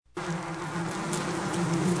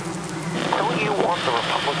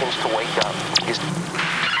Republicans to wake up.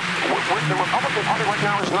 The Republican Party right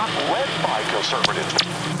now is not led by conservatives.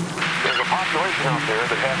 There's a population out there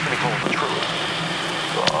that has to be told the truth.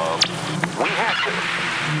 We have to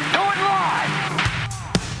do it live.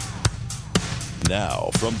 Now,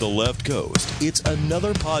 from the left coast, it's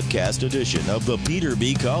another podcast edition of the Peter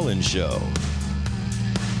B. Collins Show.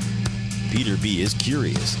 Peter B. is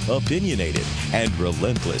curious, opinionated, and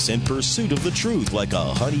relentless in pursuit of the truth like a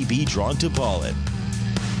honeybee drawn to pollen.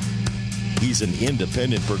 He's an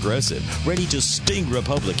independent progressive, ready to sting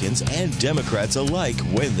Republicans and Democrats alike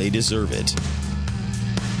when they deserve it.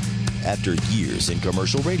 After years in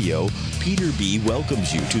commercial radio, Peter B.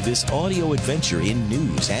 welcomes you to this audio adventure in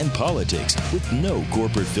news and politics with no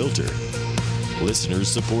corporate filter. Listeners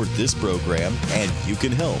support this program, and you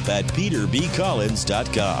can help at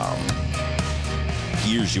peterbcollins.com.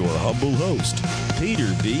 Here's your humble host,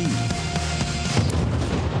 Peter B.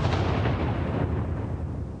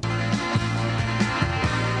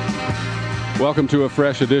 Welcome to a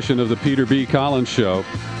fresh edition of the Peter B. Collins Show.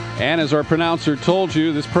 And as our pronouncer told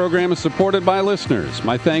you, this program is supported by listeners.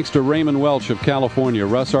 My thanks to Raymond Welch of California,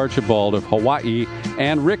 Russ Archibald of Hawaii,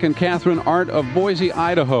 and Rick and Catherine Art of Boise,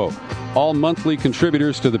 Idaho. All monthly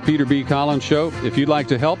contributors to the Peter B. Collins Show. If you'd like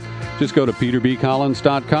to help, just go to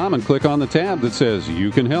peterbcollins.com and click on the tab that says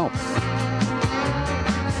You Can Help.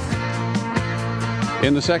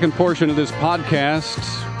 In the second portion of this podcast,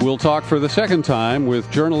 we'll talk for the second time with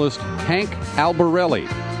journalist Hank Albarelli.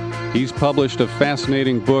 He's published a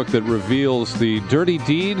fascinating book that reveals the dirty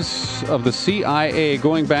deeds of the CIA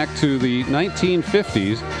going back to the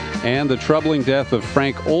 1950s and the troubling death of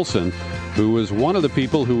Frank Olson, who was one of the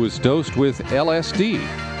people who was dosed with LSD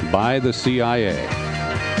by the CIA.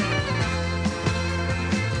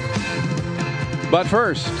 But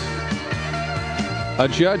first, a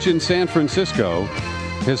judge in San Francisco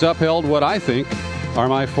has upheld what I think are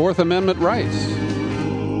my Fourth Amendment rights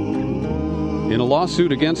in a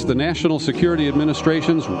lawsuit against the National Security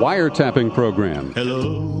Administration's wiretapping program.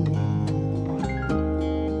 Hello,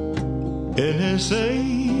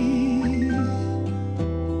 NSA,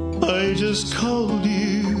 I just called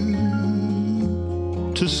you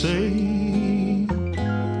to say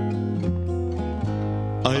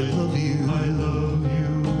I love you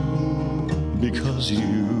because you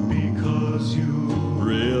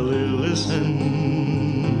really listen.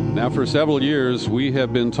 Now, for several years, we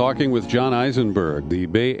have been talking with John Eisenberg, the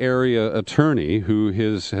Bay Area attorney who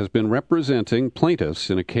has been representing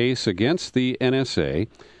plaintiffs in a case against the NSA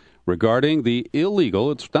regarding the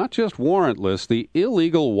illegal, it's not just warrantless, the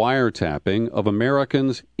illegal wiretapping of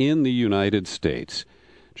Americans in the United States.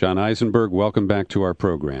 John Eisenberg, welcome back to our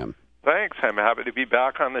program. Thanks. I'm happy to be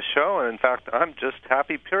back on the show, and in fact, I'm just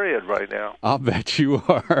happy, period, right now. I'll bet you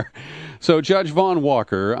are. So Judge Vaughn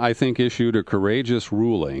Walker, I think, issued a courageous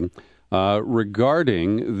ruling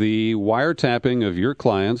regarding the wiretapping of your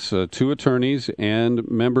clients, two attorneys and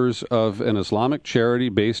members of an Islamic charity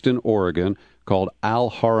based in Oregon called Al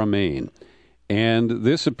Haramain. And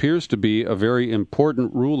this appears to be a very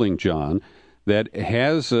important ruling, John, that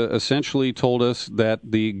has essentially told us that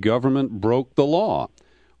the government broke the law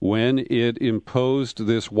when it imposed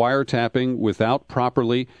this wiretapping without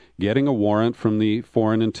properly getting a warrant from the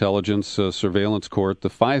Foreign Intelligence Surveillance Court, the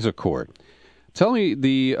FISA court. Tell me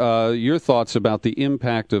your thoughts about the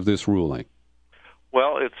impact of this ruling.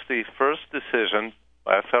 Well, it's the first decision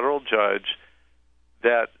by a federal judge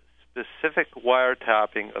that specific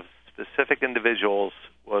wiretapping of specific individuals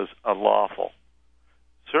was unlawful.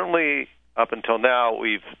 Certainly, up until now,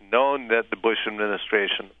 we've known that the Bush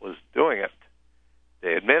administration was doing it.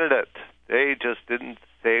 They admitted it. They just didn't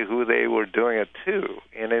say who they were doing it to.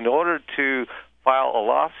 And in order to file a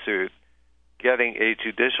lawsuit getting a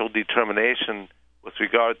judicial determination with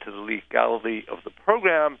regard to the legality of the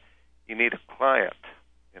program, you need a client.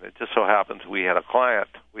 And it just so happens we had a client.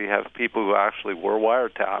 We have people who actually were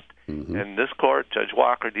wiretapped. Mm-hmm. And this court, Judge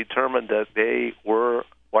Walker, determined that they were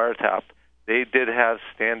wiretapped. They did have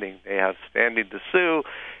standing. They have standing to sue.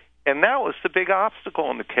 And that was the big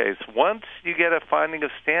obstacle in the case. Once you get a finding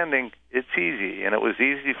of standing, it's easy. And it was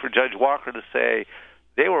easy for Judge Walker to say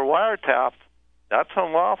they were wiretapped. That's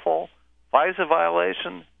unlawful. FISA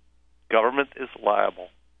violation. Government is liable.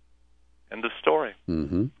 End of story.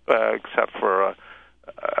 Mm-hmm. Except for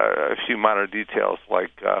a few minor details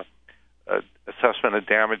like assessment of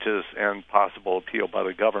damages and possible appeal by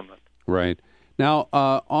the government. Right. Now,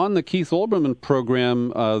 on the Keith Olbermann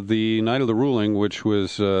program, the night of the ruling, which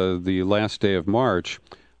was the last day of March,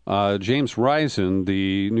 James Risen,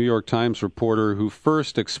 the New York Times reporter who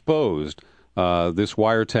first exposed this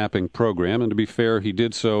wiretapping program, and to be fair, he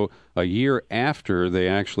did so a year after they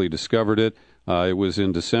actually discovered it, It was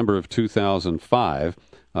in December of 2005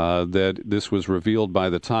 that this was revealed by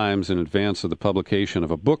the Times in advance of the publication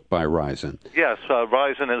of a book by Risen. Yes,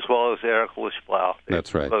 Risen as well as Eric Lischblau.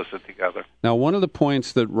 That's right. Closed it together. Now, one of the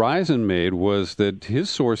points that Risen made was that his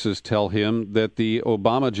sources tell him that the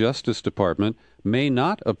Obama Justice Department may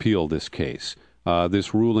not appeal this case,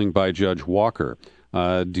 this ruling by Judge Walker.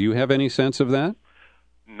 Do you have any sense of that?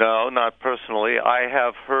 No, not personally. I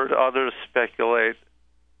have heard others speculate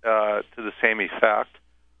to the same effect.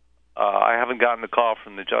 I haven't gotten a call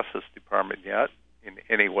from the Justice Department yet in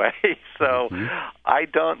any way, so I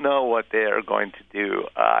don't know what they are going to do.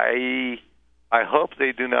 I hope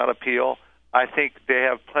they do not appeal. I think they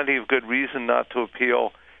have plenty of good reason not to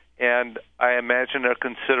appeal, and I imagine they're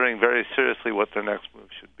considering very seriously what their next move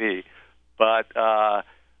should be. But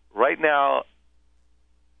right now,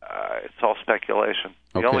 it's all speculation.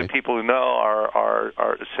 The only people who know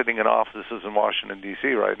are sitting in offices in Washington, D.C.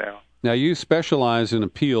 right now. Now, you specialize in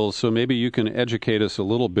appeals, so maybe you can educate us a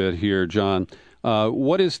little bit here, John.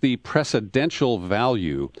 What is the precedential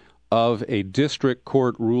value of a district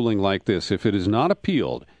court ruling like this? If it is not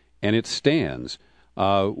appealed and it stands,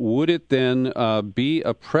 would it then be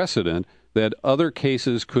a precedent that other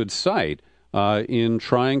cases could cite in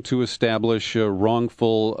trying to establish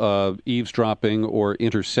wrongful eavesdropping or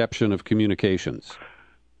interception of communications?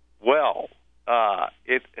 Well,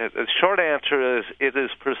 the short answer is it is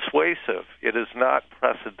persuasive. It is not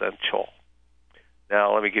precedential.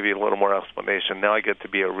 Now, let me give you a little more explanation. Now I get to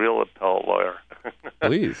be a real appellate lawyer.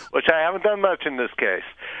 Please. Which I haven't done much in this case.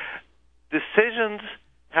 Decisions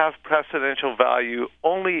have precedential value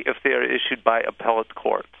only if they are issued by appellate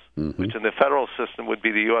courts, which in the federal system would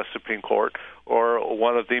be the U.S. Supreme Court or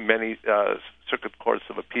one of the many circuit courts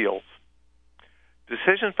of appeals.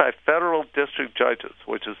 Decisions by federal district judges,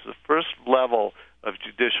 which is the first level of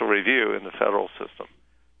judicial review in the federal system,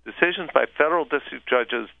 decisions by federal district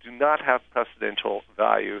judges do not have precedential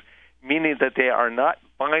value, meaning that they are not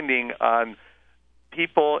binding on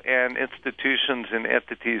people and institutions and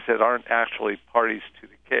entities that aren't actually parties to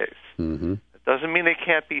the case. It doesn't mean they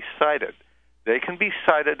can't be cited. They can be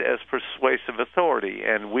cited as persuasive authority,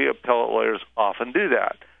 and we appellate lawyers often do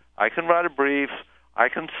that. I can write a brief. I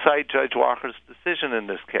can cite Judge Walker's decision in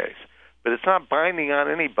this case, but it's not binding on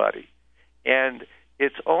anybody. And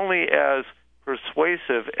it's only as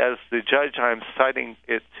persuasive as the judge I'm citing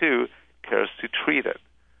it to cares to treat it.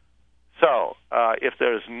 So if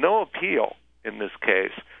there's no appeal in this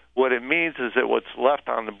case, what it means is that what's left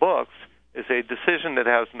on the books is a decision that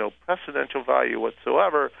has no precedential value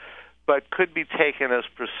whatsoever, but could be taken as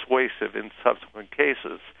persuasive in subsequent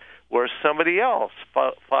cases where somebody else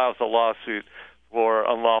files a lawsuit for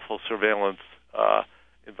unlawful surveillance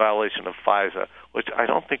in violation of FISA, which I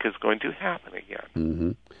don't think is going to happen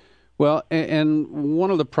again. Well, and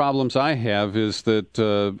one of the problems I have is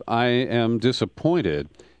that I am disappointed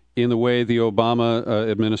in the way the Obama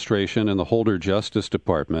administration and the Holder Justice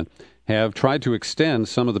Department have tried to extend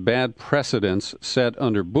some of the bad precedents set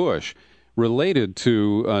under Bush related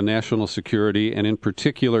to national security, and in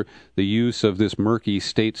particular the use of this murky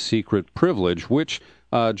state secret privilege, which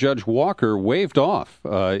Judge Walker waived off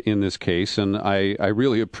in this case, and I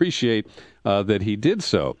really appreciate that he did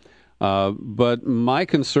so. But my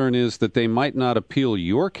concern is that they might not appeal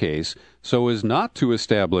your case so as not to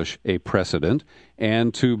establish a precedent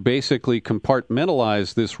and to basically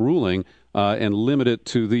compartmentalize this ruling and limit it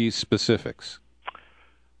to these specifics.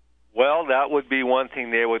 Well, that would be one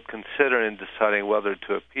thing they would consider in deciding whether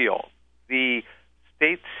to appeal. The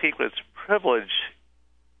state secrets privilege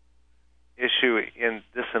issue in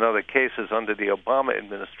this and other cases under the Obama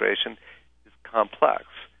administration is complex.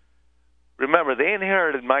 Remember, they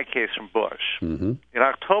inherited my case from Bush. In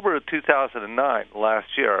October of 2009, last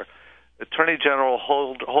year, Attorney General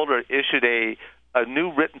Holder issued a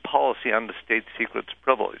new written policy on the state secrets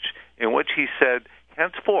privilege, in which he said,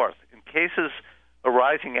 henceforth, in cases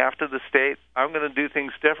arising after the state, I'm going to do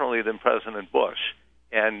things differently than President Bush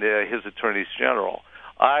and his attorneys general.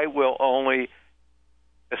 I will only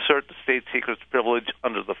assert the state secrets privilege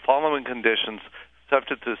under the following conditions,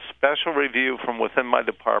 subject to special review from within my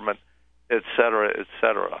department, et cetera, et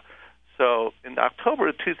cetera. So in October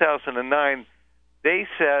of 2009, they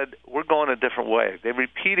said, we're going a different way. They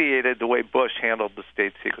repudiated the way Bush handled the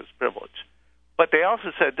state secrets privilege. But they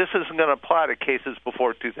also said this isn't going to apply to cases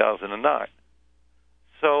before 2009.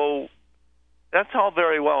 So that's all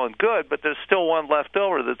very well and good, but there's still one left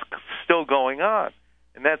over that's still going on,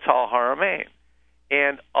 and that's Al-Haramain.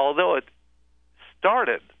 And although it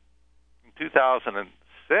started in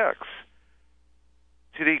 2006,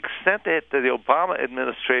 to the extent that the Obama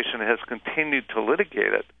administration has continued to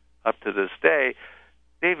litigate it up to this day,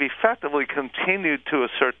 they've effectively continued to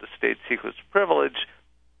assert the state secrets privilege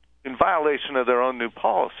in violation of their own new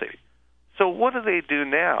policy. So what do they do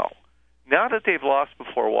now? Now that they've lost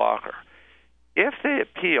before Walker, if they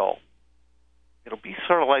appeal, it'll be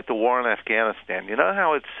sort of like the war in Afghanistan. You know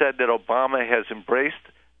how it's said that Obama has embraced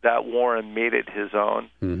that war and made it his own?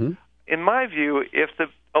 Mm-hmm. In my view, if the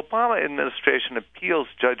Obama administration appeals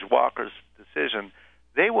Judge Walker's decision,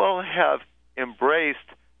 they will have embraced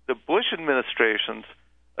the Bush administration's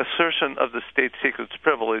assertion of the state secrets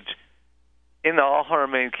privilege in the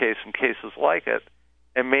Al-Haramain case and cases like it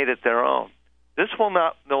and made it their own. This will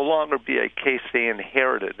no longer be a case they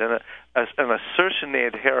inherited, an assertion they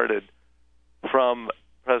inherited from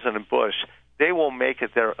President Bush. They will make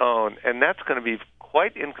it their own, and that's going to be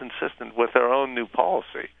quite inconsistent with their own new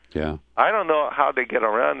policy. Yeah. I don't know how they get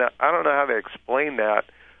around that. I don't know how they explain that.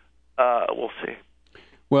 We'll see.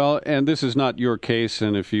 Well, and this is not your case,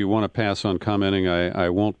 and if you want to pass on commenting, I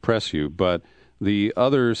won't press you, but the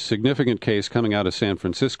other significant case coming out of San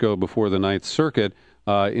Francisco before the Ninth Circuit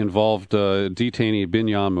involved detainee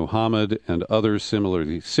Binyam Muhammad and others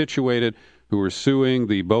similarly situated who were suing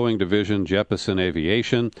the Boeing division Jeppesen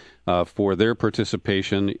Aviation for their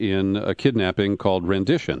participation in a kidnapping called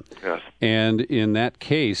rendition. Yes. And in that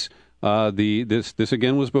case, this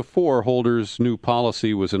again was before Holder's new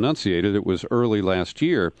policy was enunciated. It was early last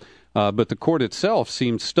year, but the court itself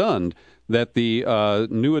seemed stunned that the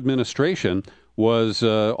new administration was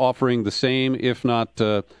offering the same, if not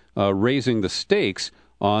raising the stakes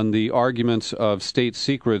on the arguments of state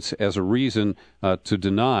secrets as a reason to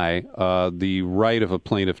deny the right of a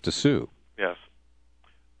plaintiff to sue. Yes.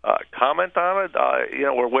 Comment on it?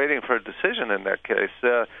 We're waiting for a decision in that case.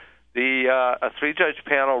 A three-judge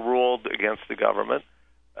panel ruled against the government.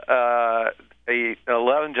 A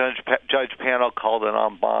 11-judge panel called an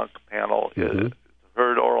en banc panel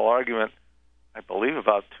heard oral argument, I believe,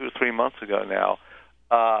 about 2 or 3 months ago now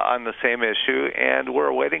on the same issue, and we're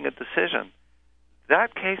awaiting a decision.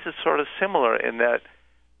 That case is sort of similar in that,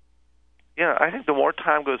 I think the more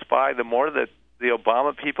time goes by, the more that the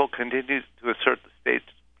Obama people continue to assert the state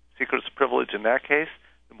secrets privilege in that case,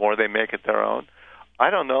 the more they make it their own. I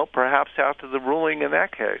don't know, perhaps after the ruling in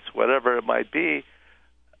that case, whatever it might be,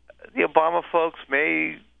 the Obama folks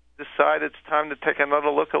may decide it's time to take another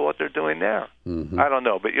look at what they're doing there. Mm-hmm. I don't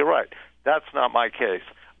know, but you're right. That's not my case.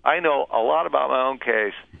 I know a lot about my own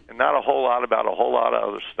case and not a whole lot about a whole lot of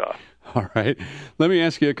other stuff. All right. Let me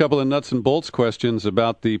ask you a couple of nuts and bolts questions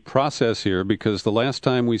about the process here, because the last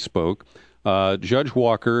time we spoke, Judge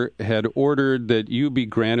Walker had ordered that you be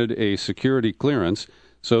granted a security clearance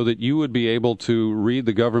so that you would be able to read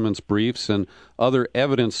the government's briefs and other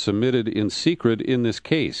evidence submitted in secret in this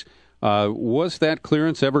case. Was that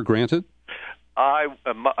clearance ever granted?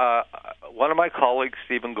 One of my colleagues,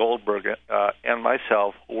 Stephen Goldberg, and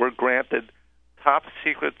myself were granted top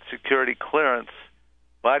secret security clearance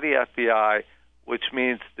by the FBI, which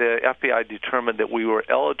means the FBI determined that we were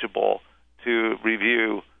eligible to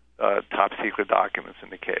review top secret documents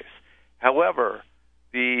in the case. However,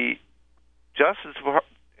 the Justice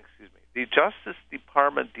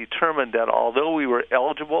Department determined that although we were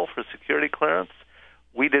eligible for security clearance,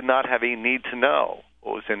 we did not have a need to know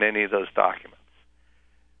what was in any of those documents.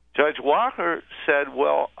 Judge Walker said,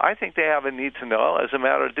 well, I think they have a need to know as a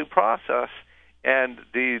matter of due process. And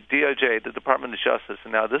the DOJ, the Department of Justice,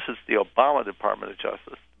 and now this is the Obama Department of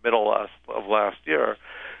Justice, middle of last year,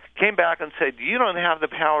 came back and said, you don't have the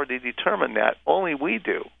power to determine that. Only we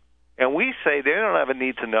do. And we say they don't have a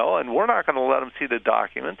need to know, and we're not going to let them see the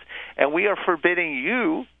documents. And we are forbidding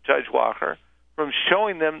you, Judge Walker, from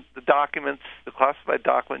showing them the documents, the classified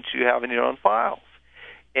documents you have in your own files.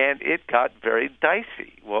 And it got very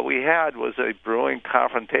dicey. What we had was a brewing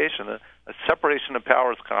confrontation, a separation of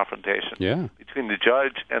powers confrontation between the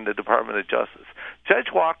judge and the Department of Justice. Judge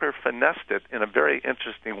Walker finessed it in a very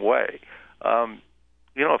interesting way.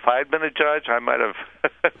 If I had been a judge, I might have,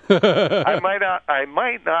 I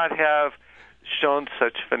might not have shown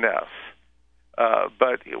such finesse.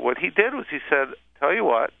 But what he did was he said, "Tell you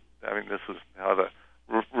what." I mean, this is how the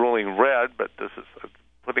ruling read, but this is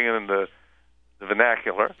putting it in the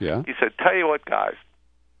vernacular. Yeah. He said, "Tell you what, guys,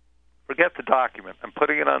 forget the document. I'm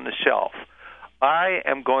putting it on the shelf. I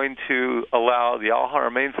am going to allow the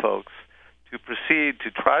Al-Haramain folks to proceed to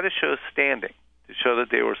try to show standing, to show that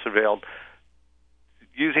they were surveilled,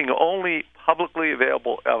 using only publicly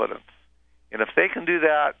available evidence. And if they can do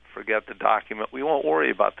that, forget the document. We won't worry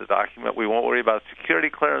about the document. We won't worry about security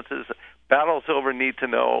clearances, battles over need to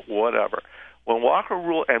know, whatever." When Walker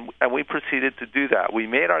ruled, and we proceeded to do that, we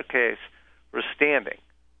made our case for standing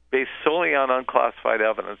based solely on unclassified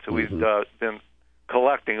evidence that we've been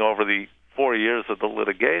collecting over the 4 years of the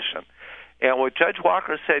litigation. And what Judge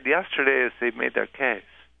Walker said yesterday is they've made their case.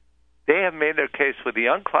 They have made their case with the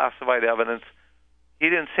unclassified evidence. He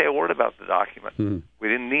didn't say a word about the document. We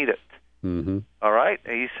didn't need it. All right?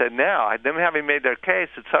 And he said, now, them having made their case,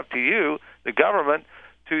 it's up to you, the government,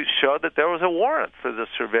 to show that there was a warrant for the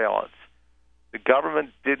surveillance. The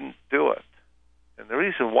government didn't do it. And the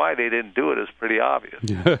reason why they didn't do it is pretty obvious.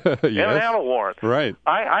 Yes. They don't have a warrant. Right.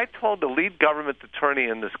 I told the lead government attorney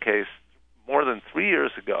in this case more than 3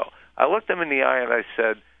 years ago, I looked him in the eye and I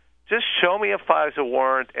said, just show me a FISA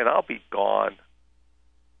warrant and I'll be gone.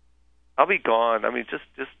 I'll be gone. I mean, just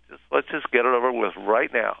let's just get it over with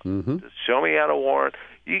right now. Just show me out a warrant.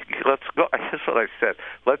 Let's go. That's what I said.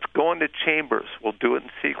 Let's go into chambers. We'll do it in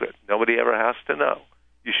secret. Nobody ever has to know.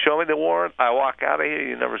 You show me the warrant, I walk out of here,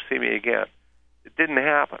 you never see me again. It didn't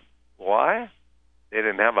happen. Why? They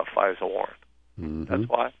didn't have a FISA warrant. That's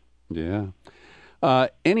why. Yeah.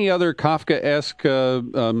 Any other Kafkaesque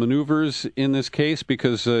maneuvers in this case?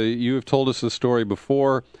 Because you have told us the story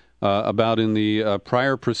before about in the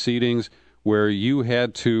prior proceedings where you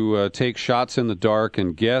had to take shots in the dark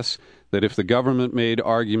and guess that if the government made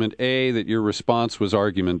argument A, that your response was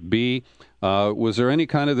argument B. Was there any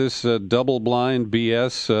kind of this double-blind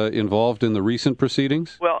BS involved in the recent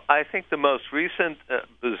proceedings? Well, I think the most recent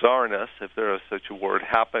bizarreness, if there is such a word,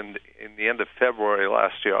 happened in the end of February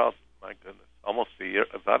last year. Oh, my goodness,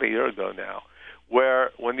 about a year ago now,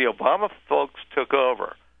 where when the Obama folks took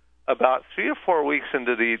over, about 3 or 4 weeks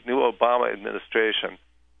into the new Obama administration,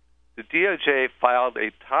 the DOJ filed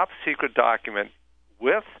a top-secret document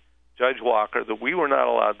with Judge Walker that we were not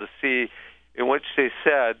allowed to see, in which they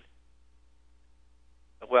said,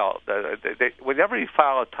 well, whenever you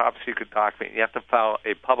file a top-secret document, you have to file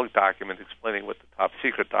a public document explaining what the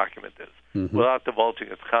top-secret document is without divulging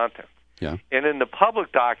its content. Yeah. And in the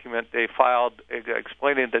public document, they filed,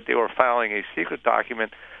 explaining that they were filing a secret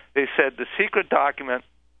document. They said the secret document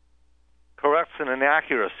corrects an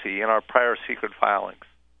inaccuracy in our prior secret filings.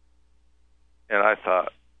 And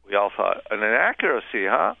we all thought, an inaccuracy,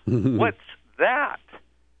 huh? What's that?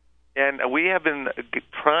 And we have been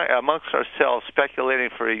amongst ourselves speculating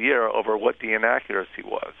for a year over what the inaccuracy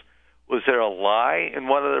was. Was there a lie in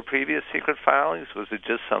one of the previous secret filings? Was it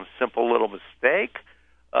just some simple little mistake?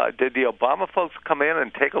 Did the Obama folks come in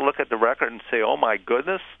and take a look at the record and say, oh, my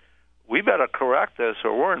goodness, we better correct this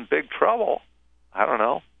or we're in big trouble? I don't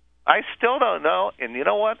know. I still don't know, and you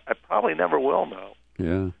know what? I probably never will know.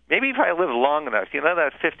 Yeah. Maybe if I live long enough. You know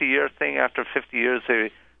that 50-year thing, after 50 years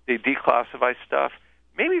they declassify stuff?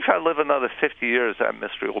 Maybe if I live another 50 years, that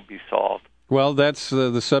mystery will be solved. Well, that's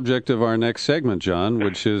the subject of our next segment, John,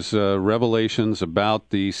 which is revelations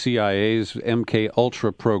about the CIA's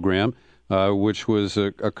MK-Ultra program, which was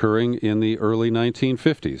occurring in the early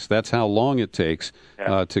 1950s. That's how long it takes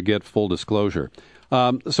to get full disclosure.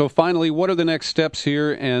 So finally, what are the next steps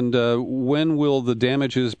here, and when will the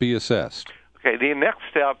damages be assessed? Okay, the next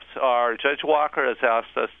steps are Judge Walker has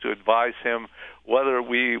asked us to advise him whether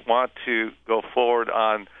we want to go forward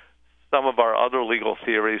on some of our other legal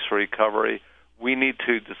theories for recovery. We need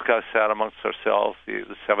to discuss that amongst ourselves, the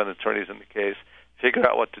 7 attorneys in the case, figure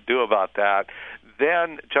out what to do about that.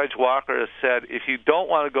 Then Judge Walker has said, if you don't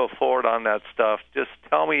want to go forward on that stuff, just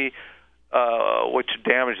tell me what your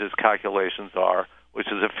damages calculations are, which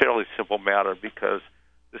is a fairly simple matter because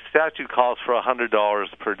the statute calls for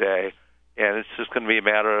 $100 per day, and it's just going to be a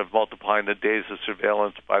matter of multiplying the days of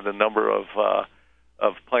surveillance by the number of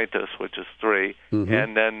plaintiffs, which is 3,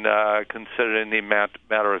 and then considering the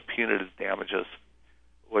matter of punitive damages,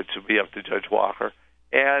 which would be up to Judge Walker.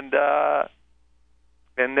 And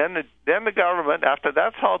then the government, after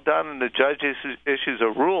that's all done and the judge issues a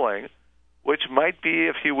ruling, which might be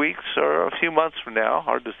a few weeks or a few months from now,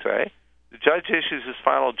 hard to say, the judge issues his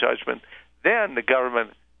final judgment, then the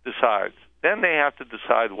government decides. Then they have to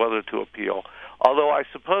decide whether to appeal. Although I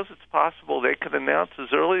suppose it's possible they could announce as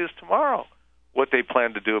early as tomorrow what they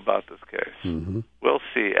plan to do about this case. We'll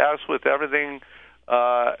see. As with everything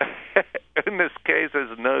in this case,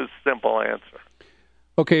 there's no simple answer.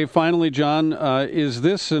 Okay, finally, John, is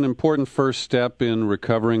this an important first step in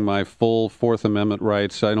recovering my full Fourth Amendment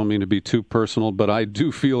rights? I don't mean to be too personal, but I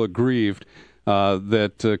do feel aggrieved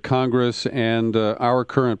that Congress and our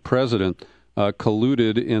current president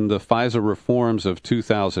colluded in the FISA reforms of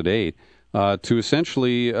 2008 to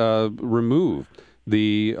essentially remove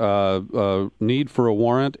the need for a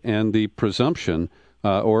warrant and the presumption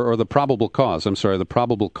or the probable cause, the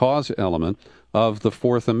probable cause element of the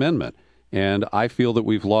Fourth Amendment. And I feel that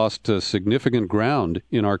we've lost significant ground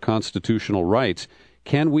in our constitutional rights.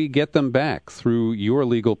 Can we get them back through your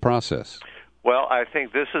legal process? Well, I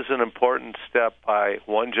think this is an important step by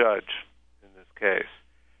one judge case.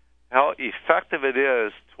 How effective it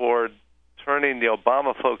is toward turning the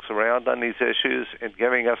Obama folks around on these issues and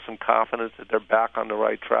giving us some confidence that they're back on the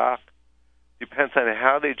right track depends on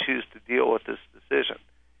how they choose to deal with this decision.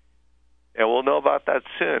 And we'll know about that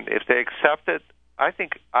soon. If they accept it, I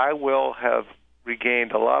think I will have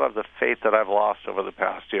regained a lot of the faith that I've lost over the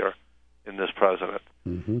past year in this president.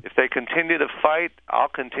 Mm-hmm. If they continue to fight, I'll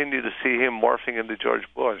continue to see him morphing into George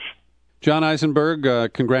Bush. John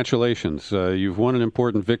Eisenberg, congratulations. You've won an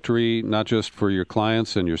important victory, not just for your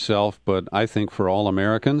clients and yourself, but I think for all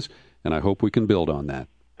Americans, and I hope we can build on that.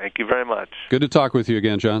 Thank you very much. Good to talk with you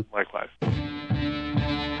again, John. Likewise.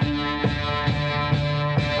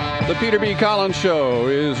 The Peter B. Collins Show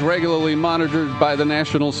is regularly monitored by the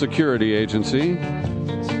National Security Agency.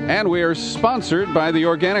 And we are sponsored by the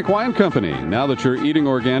Organic Wine Company. Now that you're eating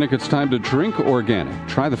organic, it's time to drink organic.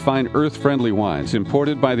 Try the fine earth-friendly wines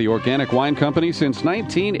imported by the Organic Wine Company since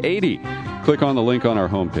 1980. Click on the link on our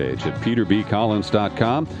homepage at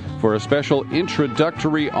peterbcollins.com for a special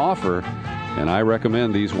introductory offer. And I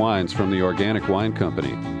recommend these wines from the Organic Wine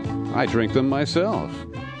Company. I drink them myself.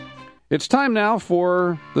 It's time now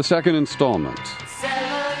for the second installment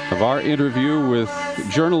of our interview with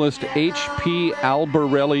journalist H.P.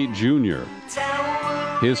 Albarelli, Jr.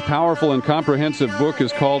 His powerful and comprehensive book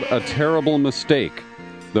is called A Terrible Mistake,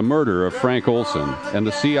 The Murder of Frank Olson and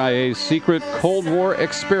the CIA's Secret Cold War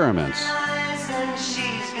Experiments.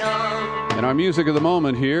 And our music of the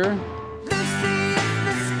moment here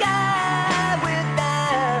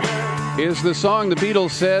is the song the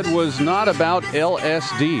Beatles said was not about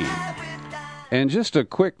LSD. And just a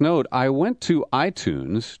quick note, I went to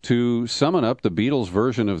iTunes to summon up the Beatles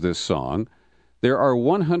version of this song. There are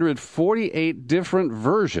 148 different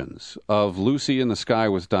versions of Lucy in the Sky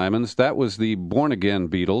with Diamonds. That was the born-again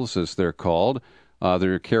Beatles, as they're called.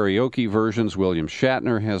 There are karaoke versions. William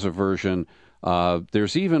Shatner has a version.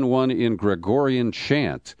 There's even one in Gregorian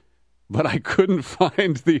chant. But I couldn't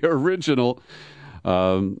find the original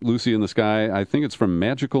Lucy in the Sky. I think it's from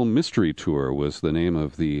Magical Mystery Tour was the name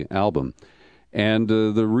of the album. And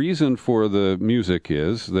the reason for the music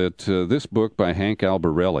is that this book by Hank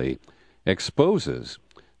Albarelli exposes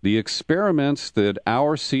the experiments that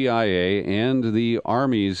our CIA and the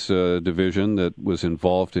Army's division that was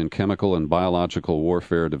involved in chemical and biological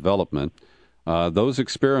warfare development, those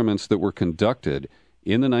experiments that were conducted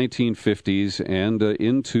in the 1950s and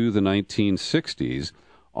into the 1960s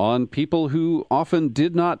on people who often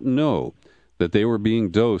did not know that they were being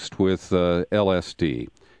dosed with LSD.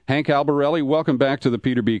 Hank Albarelli, welcome back to the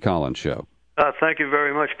Peter B. Collins Show. Thank you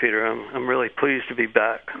very much, Peter. I'm really pleased to be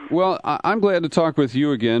back. Well, I'm glad to talk with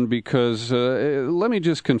you again because let me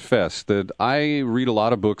just confess that I read a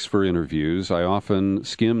lot of books for interviews. I often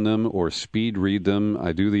skim them or speed read them.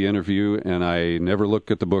 I do the interview, and I never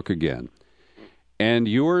look at the book again. And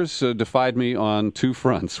yours defied me on two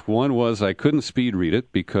fronts. One was I couldn't speed read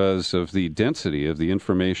it because of the density of the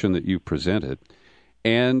information that you presented.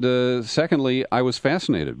 And secondly, I was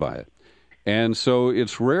fascinated by it. And so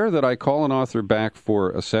it's rare that I call an author back for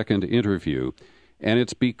a second interview. And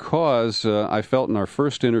it's because I felt in our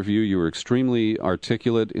first interview you were extremely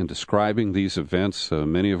articulate in describing these events,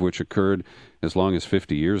 many of which occurred as long as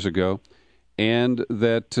 50 years ago, and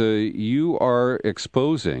that you are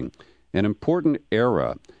exposing an important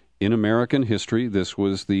era in American history. This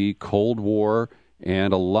was the Cold War,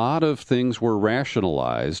 and a lot of things were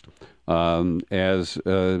rationalized as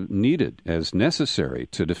needed, as necessary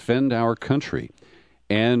to defend our country.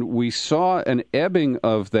 And we saw an ebbing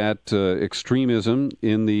of that extremism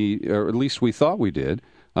in or at least we thought we did,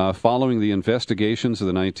 following the investigations of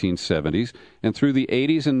the 1970s. And through the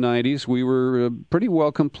 80s and 90s, we were pretty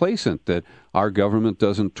well complacent that our government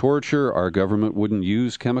doesn't torture, our government wouldn't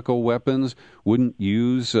use chemical weapons, wouldn't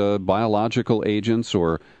use biological agents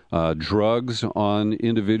or drugs on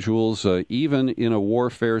individuals, even in a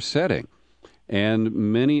warfare setting. And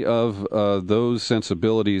many of those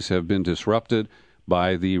sensibilities have been disrupted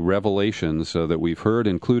by the revelations that we've heard,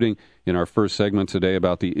 including in our first segment today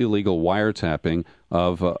about the illegal wiretapping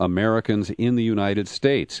of Americans in the United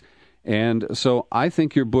States. And so I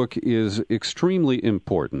think your book is extremely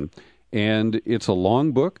important, and it's a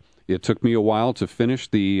long book. It took me a while to finish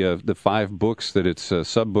the 5 books that it's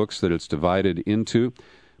sub-books that it's divided into,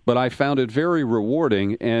 but I found it very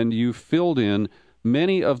rewarding, and you filled in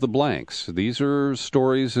many of the blanks. These are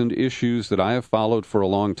stories and issues that I have followed for a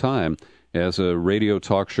long time as a radio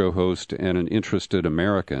talk show host and an interested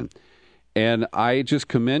American. And I just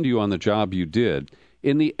commend you on the job you did.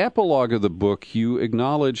 In the epilogue of the book, you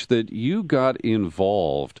acknowledge that you got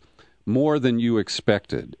involved more than you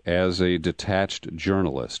expected as a detached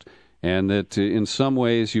journalist. and that in some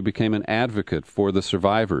ways you became an advocate for the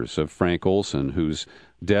survivors of Frank Olson, whose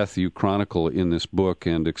death you chronicle in this book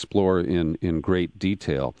and explore in great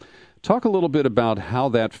detail. Talk a little bit about how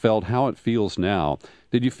that felt, how it feels now.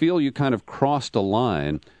 Did you feel you kind of crossed a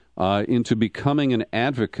line into becoming an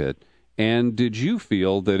advocate, and did you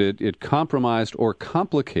feel that it compromised or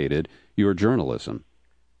complicated your journalism?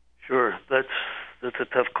 Sure, that's a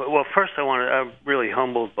tough question. Well, first I'm really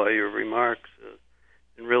humbled by your remarks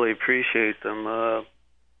and really appreciate them.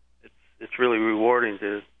 It's really rewarding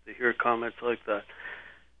to hear comments like that.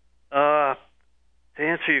 To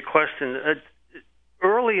answer your question,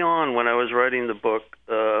 early on when I was writing the book,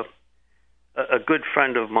 a good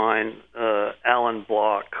friend of mine, Alan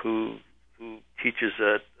Block, who teaches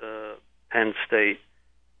at Penn State,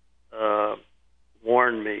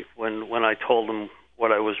 warned me when I told him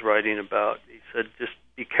what I was writing about. He said, just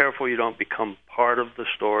be careful you don't become part of the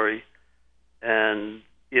story, and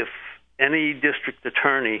if any district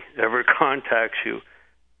attorney ever contacts you,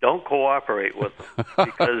 don't cooperate with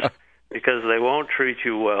them because they won't treat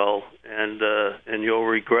you well, and you'll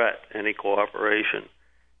regret any cooperation.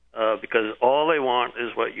 Because all they want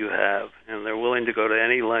is what you have, and they're willing to go to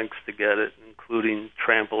any lengths to get it, including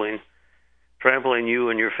trampling you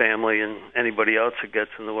and your family and anybody else that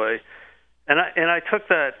gets in the way. And I took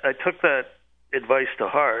that advice to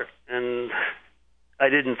heart, and I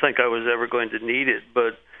didn't think I was ever going to need it.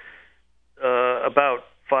 But about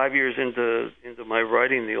 5 years into my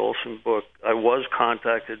writing the Olson book, I was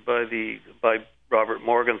contacted by Robert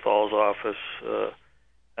Morgenthal's office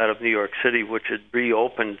out of New York City, which had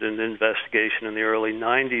reopened an investigation in the early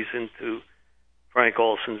 90s into Frank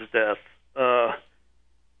Olson's death.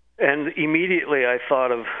 And immediately I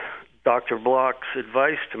thought of Dr. Block's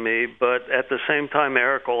advice to me, but at the same time,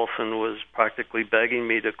 Eric Olson was practically begging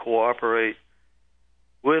me to cooperate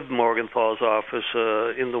with Morgenthal's office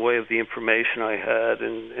in the way of the information I had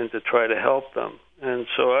and to try to help them. And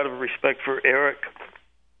so out of respect for Eric,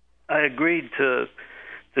 I agreed to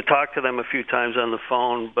talk to them a few times on the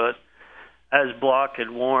phone, but as Block had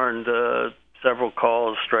warned, several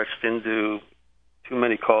calls stretched into too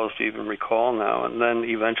many calls to even recall now. And then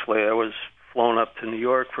eventually I was flown up to New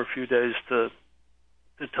York for a few days to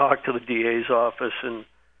talk to the DA's office, and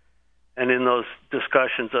in those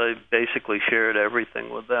discussions I basically shared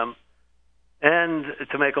everything with them. And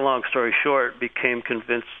to make a long story short, became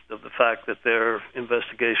convinced of the fact that their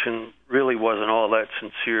investigation really wasn't all that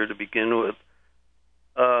sincere to begin with.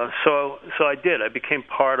 So I did. I became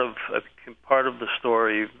part of the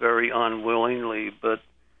story very unwillingly, but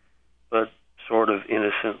sort of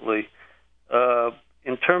innocently.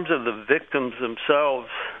 In terms of the victims themselves,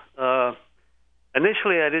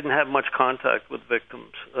 initially I didn't have much contact with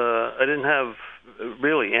victims. I didn't have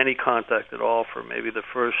really any contact at all for maybe the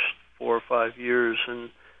first 4 or 5 years, and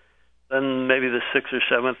then maybe the 6th or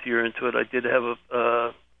 7th year into it, I did have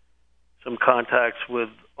some contacts with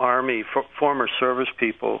Army former service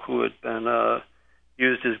people who had been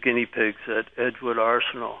used as guinea pigs at Edgewood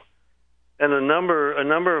Arsenal. And a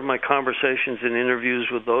number of my conversations and interviews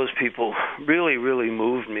with those people really, really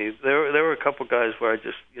moved me. There were a couple guys where I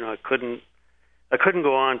just, I couldn't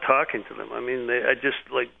go on talking to them. I mean, I just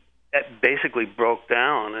basically broke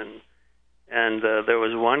down, and there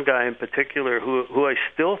was one guy in particular who I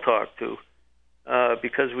still talk to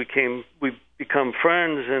because we become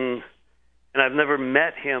friends, and I've never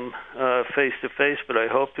met him face to face, but I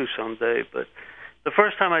hope to someday. But the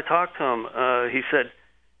first time I talked to him, he said,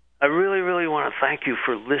 I really, really want to thank you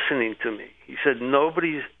for listening to me. He said,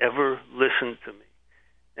 nobody's ever listened to me.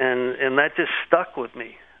 And that just stuck with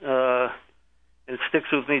me. And it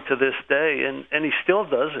sticks with me to this day. And he still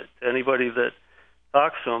does it. Anybody that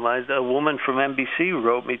talks to him. A woman from NBC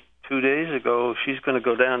wrote me 2 days ago. She's going to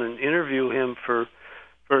go down and interview him for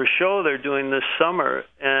a show they're doing this summer.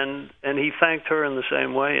 And he thanked her in the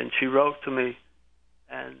same way. And she wrote to me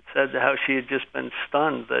and said how she had just been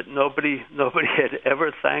stunned that nobody had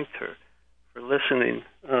ever thanked her for listening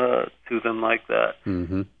to them like that.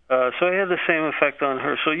 Mm-hmm. So it had the same effect on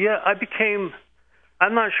her. So yeah,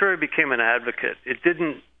 I'm not sure I became an advocate. It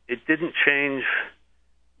didn't change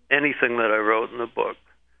anything that I wrote in the book.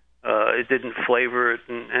 It didn't flavor it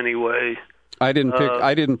in any way. I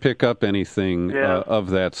didn't pick up anything of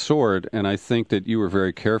that sort, and I think that you were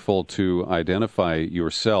very careful to identify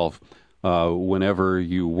yourself whenever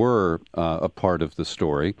you were a part of the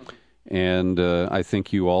story. And I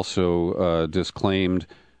think you also disclaimed,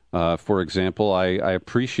 for example, I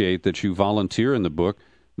appreciate that you volunteer in the book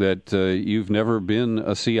that you've never been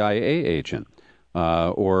a CIA agent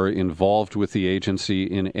or involved with the agency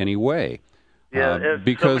in any way. Yeah,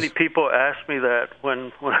 because so many people asked me that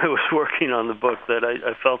when I was working on the book that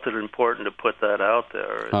I felt it important to put that out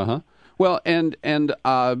there. Uh-huh. Well, and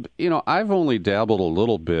I've only dabbled a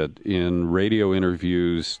little bit in radio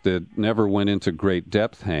interviews that never went into great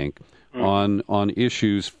depth, Hank, on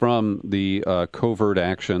issues from the covert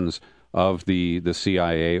actions of the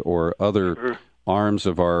CIA or other arms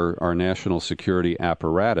of our national security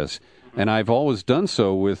apparatus. And I've always done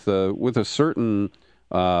so with a certain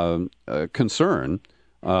concern.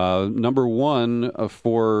 Number one,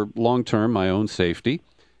 for long-term, my own safety.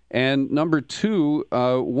 And number two,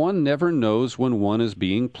 one never knows when one is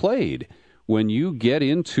being played. When you get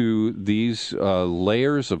into these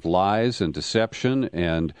layers of lies and deception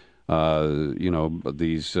and,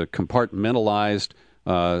 these compartmentalized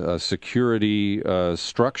security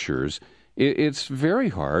structures, it's very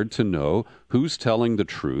hard to know who's telling the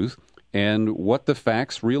truth and what the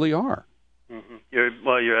facts really are. Mm-hmm.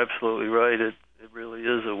 You're absolutely right. It really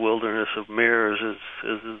is a wilderness of mirrors, as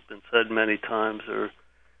has been said many times, or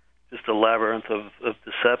just a labyrinth of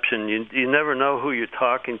deception. You never know who you're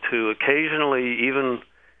talking to. Occasionally, even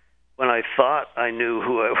when I thought I knew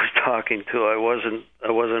who I was talking to, I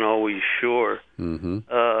wasn't always sure. Mm-hmm.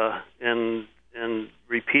 And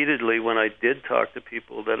repeatedly, when I did talk to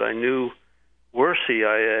people that I knew were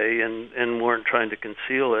CIA and weren't trying to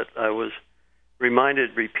conceal it, I was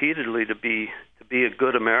reminded repeatedly to be a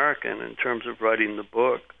good American in terms of writing the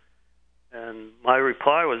book. And my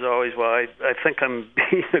reply was always, well, I think I'm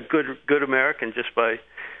being a good American just by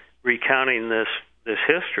recounting this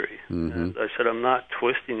history. Mm-hmm. And I said, I'm not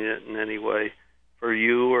twisting it in any way for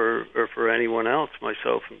you or for anyone else,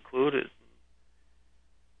 myself included.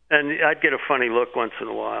 And I'd get a funny look once in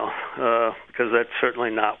a while because that's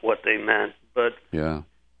certainly not what they meant. But I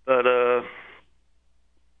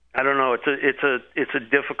don't know. It's a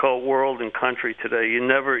difficult world and country today. You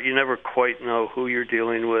never quite know who you're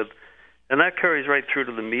dealing with, and that carries right through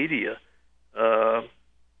to the media.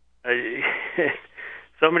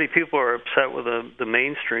 So many people are upset with the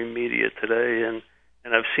mainstream media today, and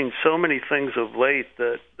I've seen so many things of late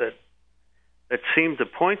that seem to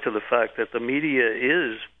point to the fact that the media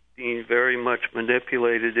is being very much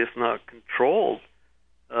manipulated, if not controlled,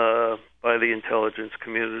 by the intelligence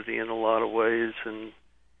community in a lot of ways, and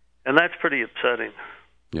that's pretty upsetting.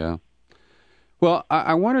 Yeah. Well,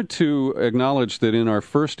 I wanted to acknowledge that in our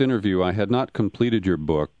first interview, I had not completed your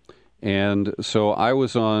book, and so I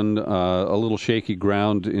was on a little shaky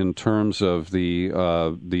ground in terms of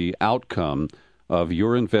the outcome of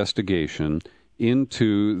your investigation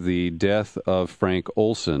into the death of Frank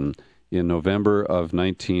Olson in November of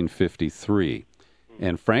 1953.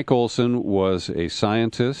 And Frank Olson was a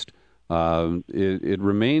scientist. It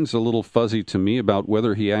remains a little fuzzy to me about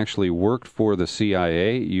whether he actually worked for the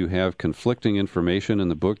CIA. You have conflicting information in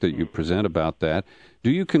the book that you present about that. Do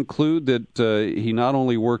you conclude that he not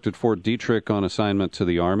only worked at Fort Detrick on assignment to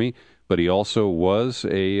the Army, but he also was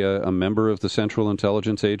a member of the Central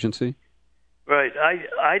Intelligence Agency? Right.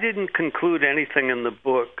 I didn't conclude anything in the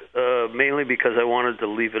book, mainly because I wanted to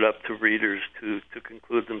leave it up to readers to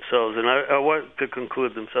conclude themselves. And I wanted to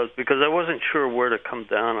conclude themselves because I wasn't sure where to come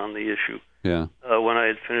down on the issue. Yeah. When I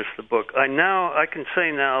had finished the book. I can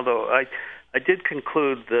say now, though, I did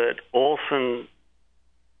conclude that Olson,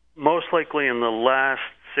 most likely in the last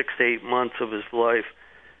 6 to 8 months of his life,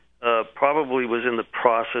 probably was in the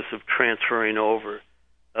process of transferring over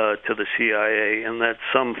to the CIA, and that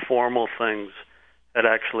some formal things had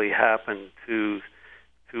actually happened to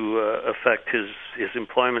affect his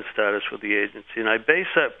employment status with the agency. And I base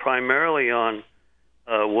that primarily on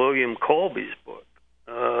William Colby's book,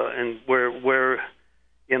 and where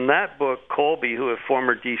in that book, Colby, who was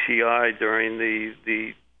former DCI during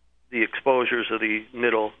the exposures of the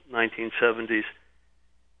middle 1970s,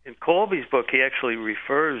 in Colby's book, he actually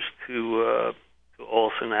refers to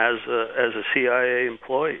Olson as a CIA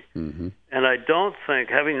employee. Mm-hmm. And I don't think,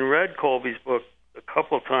 having read Colby's book a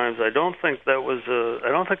couple of times, I don't think that was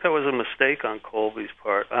a mistake on Colby's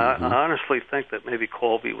part. Mm-hmm. I honestly think that maybe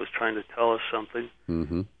Colby was trying to tell us something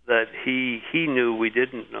mm-hmm. that he knew we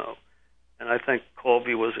didn't know. And I think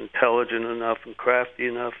Colby was intelligent enough and crafty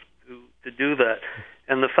enough to do that.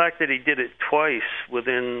 And the fact that he did it twice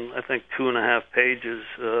within, I think, 2.5 pages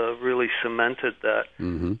really cemented that.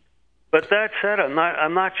 Mm-hmm. But that said,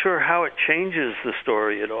 I'm not sure how it changes the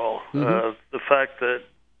story at all. Mm-hmm. The fact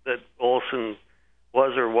that Olson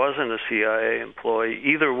was or wasn't a CIA employee,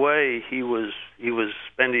 either way, he was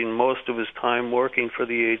spending most of his time working for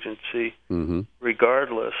the agency, mm-hmm.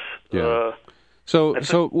 regardless. Yeah.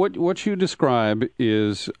 So what you describe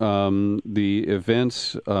is the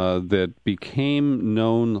events that became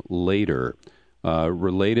known later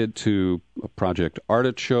related to Project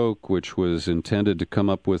Artichoke, which was intended to come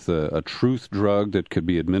up with a truth drug that could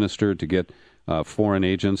be administered to get foreign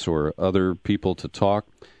agents or other people to talk,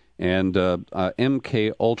 and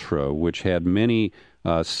MK Ultra, which had many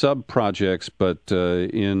sub-projects, but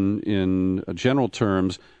in general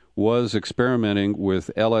terms was experimenting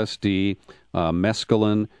with LSD,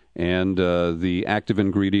 mescaline, and the active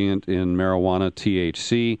ingredient in marijuana,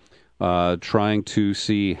 THC, trying to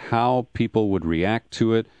see how people would react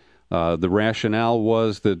to it. The rationale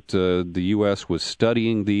was that the U.S. was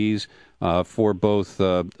studying these for both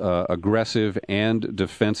aggressive and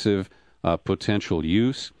defensive potential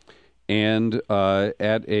use. And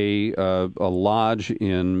at a lodge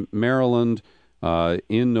in Maryland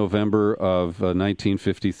in November of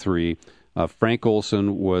 1953, Frank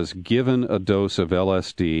Olson was given a dose of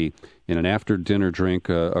LSD in an after-dinner drink,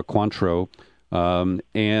 a Cointreau,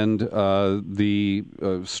 and the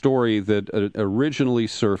story that originally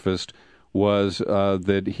surfaced was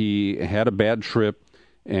that he had a bad trip,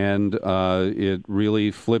 and it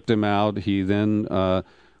really flipped him out. He then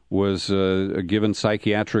was given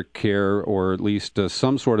psychiatric care, or at least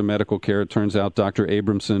some sort of medical care. It turns out Dr.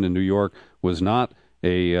 Abramson in New York was not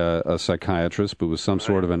a psychiatrist, but was some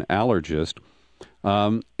sort of an allergist.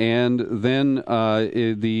 And then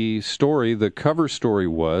the cover story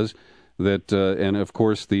was that, and of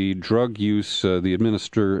course the drug use, the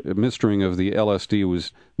administering of the LSD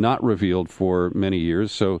was not revealed for many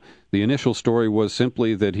years. So the initial story was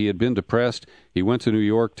simply that he had been depressed. He went to New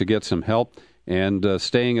York to get some help, and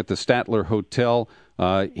staying at the Statler Hotel,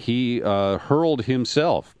 he hurled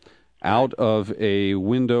himself out of a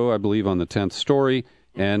window, I believe on the 10th story,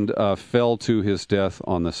 and fell to his death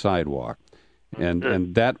on the sidewalk.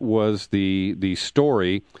 And that was the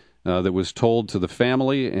story that was told to the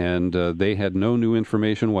family, and they had no new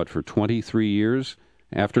information, for 23 years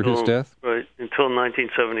after his death? Right, until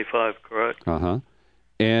 1975, correct. Uh-huh.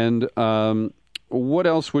 And what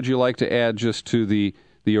else would you like to add just to the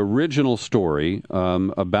original story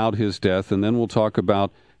about his death, and then we'll talk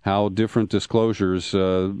about how different disclosures,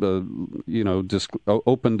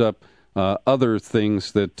 opened up other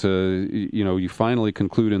things that, you finally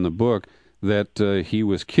conclude in the book that he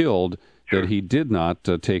was killed, that he did not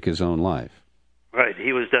take his own life. Right,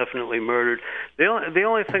 he was definitely murdered. The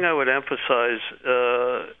only thing I would emphasize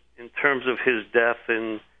in terms of his death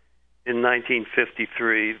in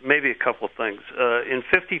 1953, maybe a couple of things. In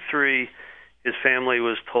 53, his family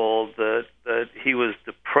was told that he was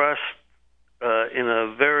depressed in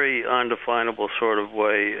a very undefinable sort of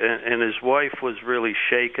way, and his wife was really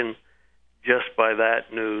shaken just by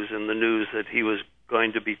that news and the news that he was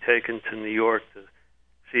going to be taken to New York to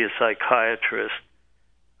see a psychiatrist.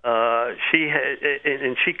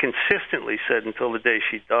 She consistently said until the day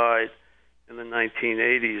she died in the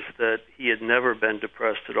 1980s that he had never been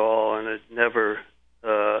depressed at all and had never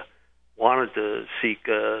wanted to seek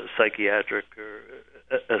psychiatric or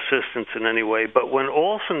assistance in any way. But when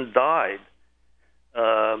Olson died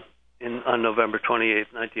on November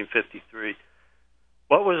 28, 1953,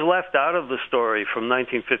 what was left out of the story from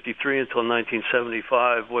 1953 until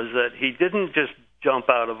 1975 was that he didn't just jump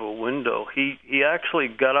out of a window. He actually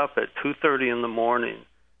got up at 2:30 in the morning,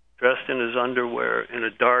 dressed in his underwear, in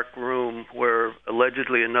a dark room where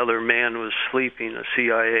allegedly another man was sleeping, a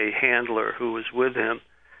CIA handler who was with him,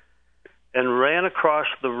 and ran across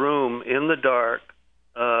the room in the dark,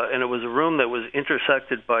 and it was a room that was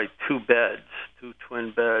intersected by two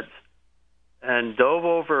twin beds, and dove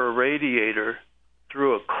over a radiator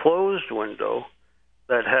through a closed window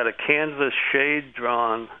that had a canvas shade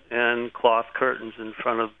drawn and cloth curtains in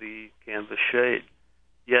front of the canvas shade.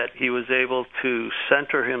 Yet he was able to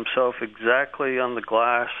center himself exactly on the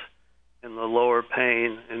glass in the lower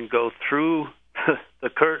pane and go through the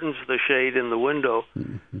curtains, the shade, and the window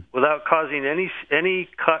without causing any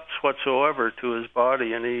cuts whatsoever to his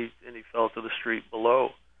body, and he fell to the street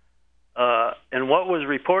below. And what was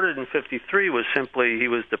reported in 53 was simply he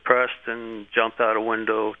was depressed and jumped out a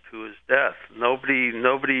window to his death.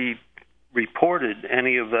 Nobody reported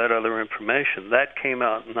any of that other information. That came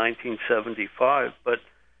out in 1975,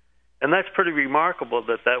 and that's pretty remarkable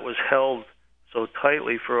that was held so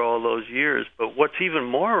tightly for all those years. But what's even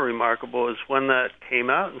more remarkable is when that came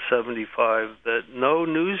out in 75, that no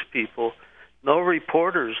news people, no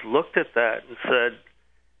reporters looked at that and said,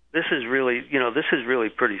 this is really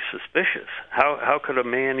pretty suspicious. How could a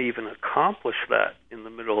man even accomplish that in the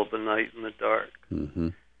middle of the night in the dark? Mm-hmm.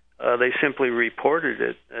 They simply reported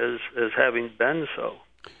it as having been so.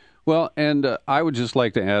 Well, and I would just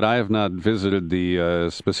like to add, I have not visited the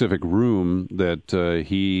specific room that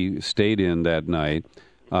he stayed in that night,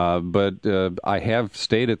 But I have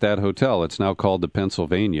stayed at that hotel. It's now called the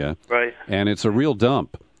Pennsylvania. Right. And it's a real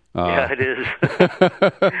dump. Yeah, it is.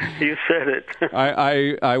 You said it.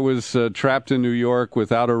 I was trapped in New York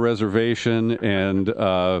without a reservation, and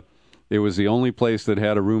it was the only place that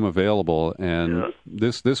had a room available. And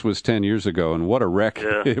this was 10 years ago, and what a wreck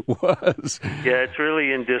it was. Yeah, it's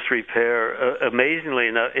really in disrepair. Amazingly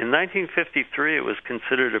enough, in 1953, it was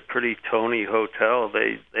considered a pretty Tony hotel.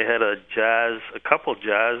 They had a couple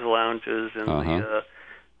jazz lounges in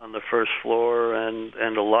on the first floor,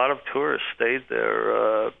 and a lot of tourists stayed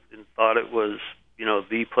there and thought it was,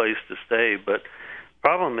 the place to stay. But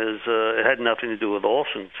problem is, it had nothing to do with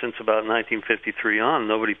Olson. Since about 1953 on,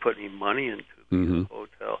 nobody put any money into the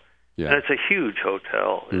hotel. Yeah. And it's a huge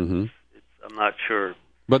hotel. I'm not sure.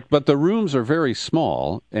 But the rooms are very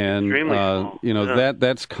small, and extremely small.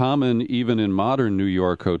 That's common even in modern New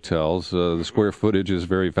York hotels. The square footage is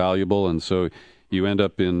very valuable, and so you end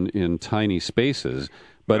up in tiny spaces.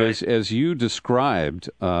 But as you described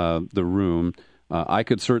the room, I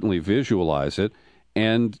could certainly visualize it.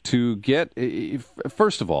 And to get,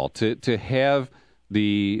 first of all, to have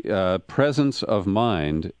the presence of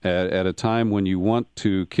mind at a time when you want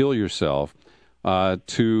to kill yourself,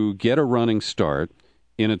 to get a running start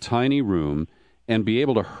in a tiny room and be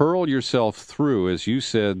able to hurl yourself through, as you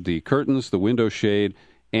said, the curtains, the window shade,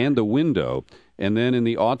 and the window. And then in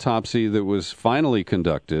the autopsy that was finally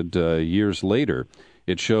conducted years later,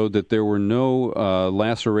 it showed that there were no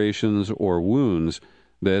lacerations or wounds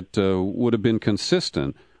that would have been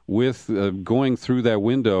consistent with going through that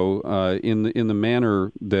window in the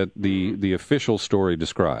manner that the official story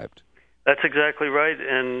described. That's exactly right.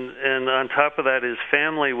 And on top of that, his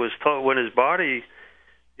family was told when his body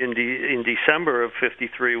in December of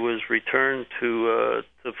 '53 was returned to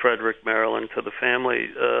Frederick, Maryland, to the family.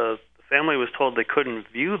 The family was told they couldn't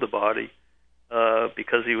view the body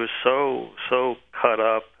because he was so cut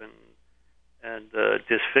up and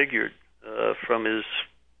disfigured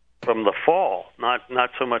from the fall, not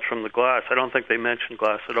so much from the glass. I don't think they mentioned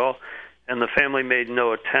glass at all, and the family made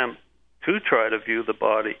no attempt to try to view the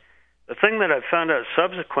body. The thing that I found out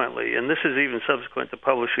subsequently, and this is even subsequent to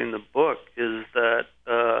publishing the book, is that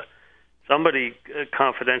somebody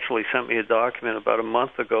confidentially sent me a document about a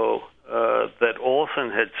month ago that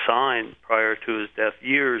Olson had signed prior to his death,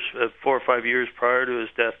 4 or 5 years prior to his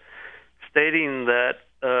death, stating that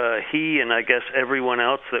he and I guess everyone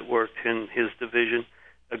else that worked in his division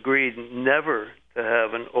agreed never to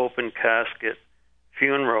have an open casket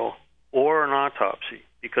funeral or an autopsy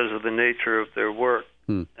because of the nature of their work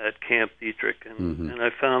at Camp Dietrich. And I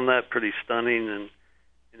found that pretty stunning and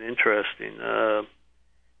interesting,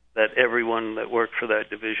 that everyone that worked for that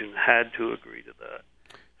division had to agree to that.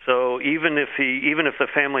 So even if the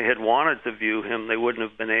family had wanted to view him, they wouldn't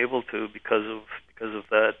have been able to because of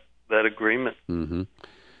that agreement. Mm-hmm.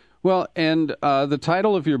 Well, and the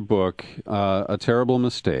title of your book, A Terrible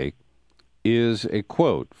Mistake, is a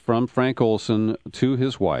quote from Frank Olson to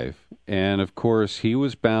his wife. And, of course, he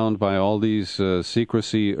was bound by all these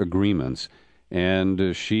secrecy agreements,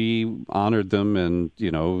 and she honored them. And,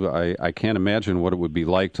 I can't imagine what it would be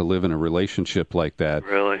like to live in a relationship like that.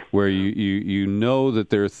 Really? Where you know that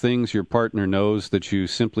there are things your partner knows that you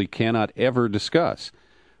simply cannot ever discuss.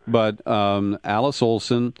 But Alice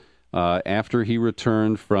Olson, after he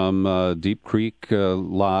returned from Deep Creek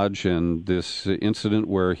Lodge and this incident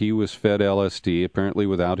where he was fed LSD, apparently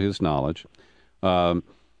without his knowledge,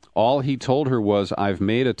 all he told her was, "I've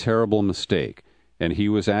made a terrible mistake." And he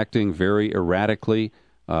was acting very erratically.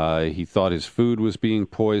 He thought his food was being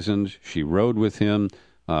poisoned. She rode with him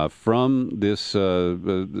from this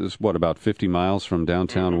about 50 miles from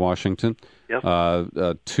downtown Washington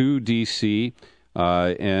to D.C.,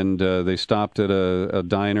 and they stopped at a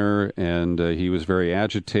diner, and he was very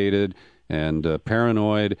agitated and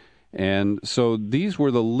paranoid. And so these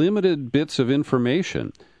were the limited bits of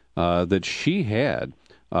information that she had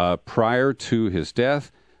prior to his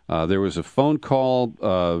death. There was a phone call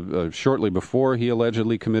shortly before he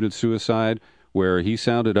allegedly committed suicide where he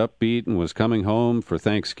sounded upbeat and was coming home for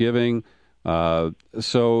Thanksgiving.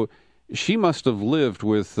 So she must have lived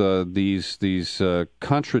with these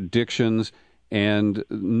contradictions and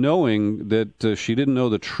knowing that she didn't know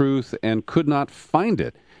the truth and could not find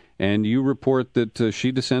it. And you report that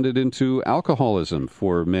she descended into alcoholism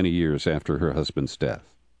for many years after her husband's death.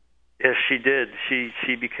 Yes, she did.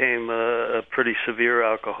 She became a pretty severe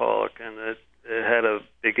alcoholic, and it had a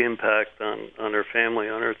big impact on her family,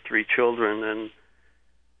 on her 3 children.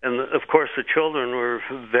 And of course, the children were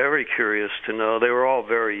very curious to know. They were all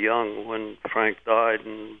very young when Frank died,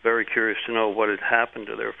 and very curious to know what had happened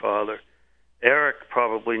to their father. Eric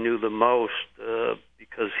probably knew the most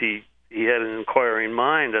because he had an inquiring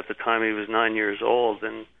mind at the time he was 9 years old,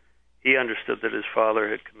 and he understood that his father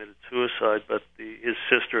had committed suicide, but his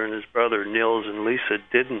sister and his brother, Nils and Lisa,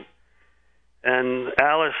 didn't. And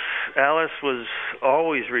Alice was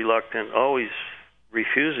always reluctant, always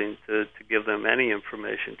refusing to give them any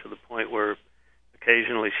information, to the point where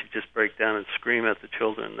occasionally she'd just break down and scream at the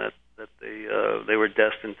children that they were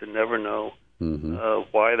destined to never know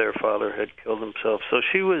why their father had killed himself. So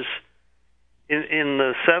she was, in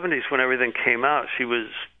the 70s when everything came out, she was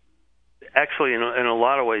actually in a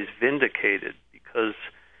lot of ways vindicated, because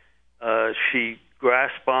she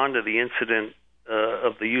grasped onto the incident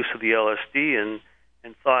of the use of the LSD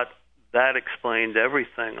and thought that explained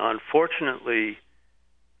everything. Unfortunately,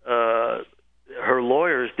 her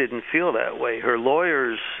lawyers didn't feel that way. Her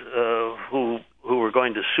lawyers, who were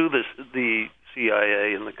going to sue the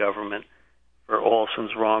CIA and the government for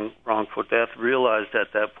Olson's wrongful death, realized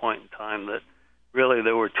at that point in time that really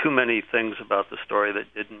there were too many things about the story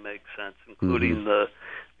that didn't make sense, including the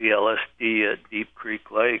LSD at Deep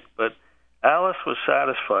Creek Lake. But Alice was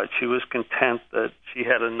satisfied. She was content that she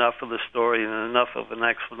had enough of the story and enough of an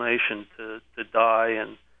explanation to die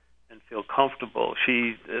and feel comfortable.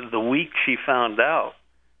 The week she found out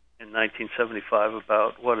in 1975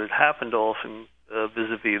 about what had happened to Olson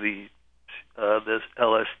vis-a-vis this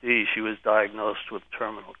LSD, she was diagnosed with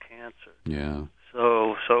terminal cancer. Yeah.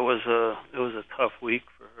 So it was a tough week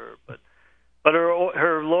for her, but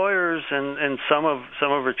her lawyers and some of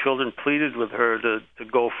her children pleaded with her to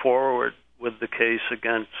go forward with the case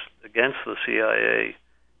against the CIA,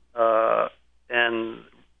 and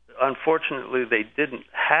unfortunately they didn't.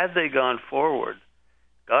 Had they gone forward,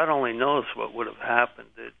 God only knows what would have happened.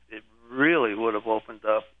 It really would have opened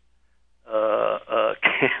up a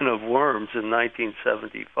can of worms in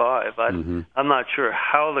 1975. I'm not sure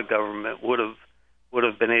how the government would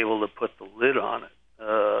have been able to put the lid on it,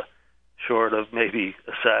 short of maybe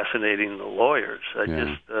assassinating the lawyers.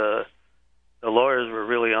 The lawyers were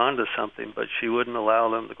really onto something, but she wouldn't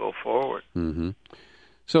allow them to go forward.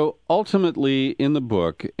 So ultimately, in the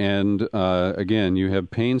book, and again, you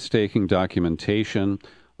have painstaking documentation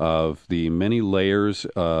of the many layers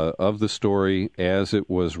of the story as it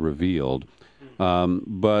was revealed.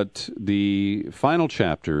 But the final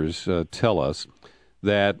chapters tell us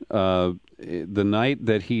that the night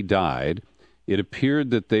that he died, it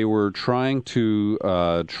appeared that they were trying to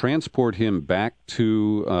transport him back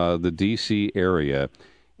to the D.C. area,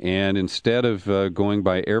 and instead of going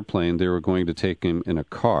by airplane, they were going to take him in a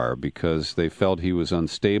car because they felt he was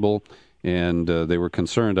unstable, and they were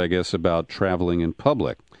concerned, I guess, about traveling in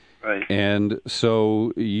public. Right. And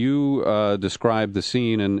so you described the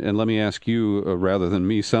scene, and let me ask you, rather than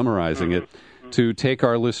me summarizing it, to take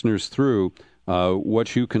our listeners through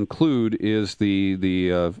what you conclude is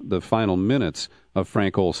the final minutes of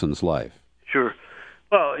Frank Olson's life. Sure.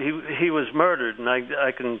 Well, he was murdered, and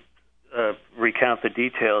I can recount the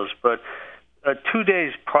details, but 2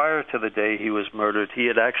 days prior to the day he was murdered, he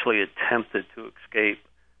had actually attempted to escape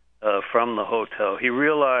from the hotel. He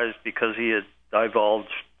realized, because he had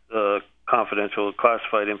divulged confidential,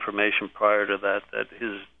 classified information prior to that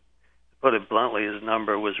to put it bluntly, his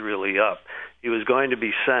number was really up. He was going to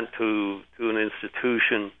be sent to an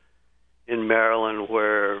institution in Maryland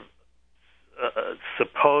where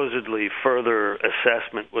supposedly further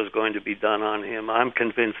assessment was going to be done on him. I'm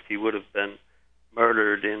convinced he would have been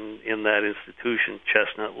murdered in that institution,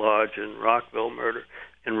 Chestnut Lodge in Rockville,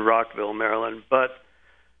 Maryland. But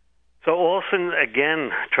so Olson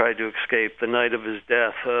again tried to escape the night of his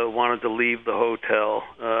death, wanted to leave the hotel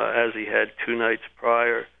as he had 2 nights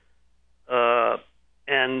prior.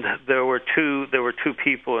 And there were two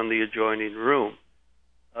people in the adjoining room.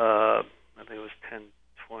 I think it was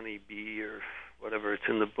 1020B or whatever, it's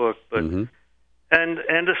in the book, but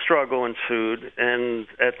and a struggle ensued, and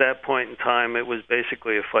at that point in time it was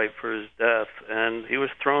basically a fight for his death, and he was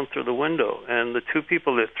thrown through the window. And the 2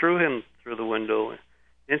 people that threw him through the window,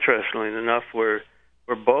 interestingly enough, were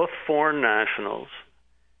both foreign nationals,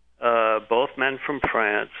 both men from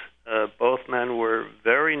France. Both men were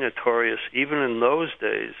very notorious, even in those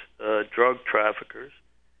days, drug traffickers,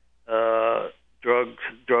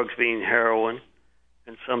 drugs being heroin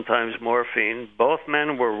and sometimes morphine. Both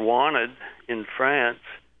men were wanted in France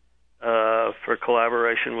for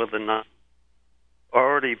collaboration with the Nazis,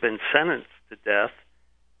 already been sentenced to death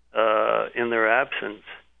in their absence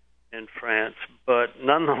in France. But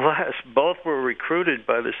nonetheless, both were recruited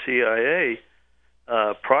by the CIA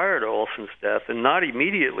prior to Olson's death, and not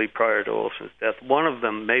immediately prior to Olson's death. One of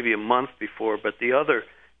them maybe a month before, but the other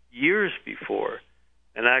years before,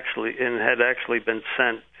 and had actually been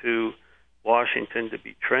sent to Washington to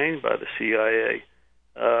be trained by the CIA.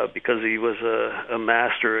 because he was a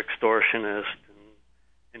master extortionist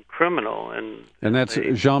and criminal, and that's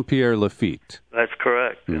Jean-Pierre Lafitte. That's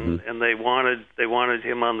correct. Mm-hmm. And they wanted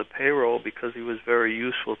him on the payroll because he was very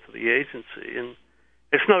useful to the agency. And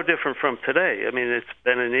it's no different from today. I mean, it's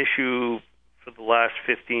been an issue for the last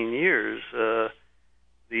 15 years.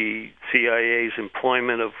 The CIA's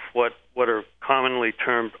employment of what are commonly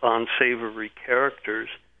termed unsavory characters,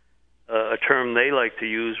 a term they like to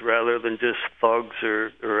use rather than just thugs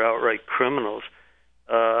or outright criminals.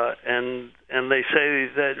 And they say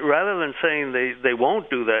that rather than saying they won't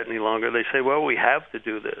do that any longer, they say, well, we have to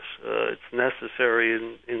do this. It's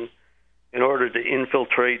necessary in order to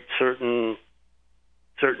infiltrate certain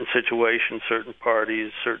situations, certain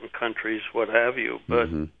parties, certain countries, what have you. But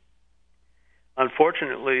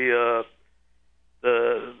unfortunately,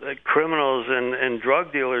 the criminals and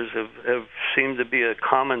drug dealers have seemed to be a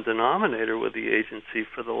common denominator with the agency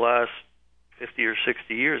for the last 50 or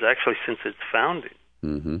 60 years, actually since its founding.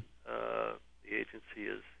 Mm-hmm. The agency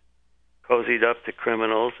has cozied up to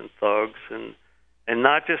criminals and thugs, and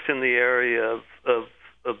not just in the area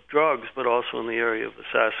of drugs, but also in the area of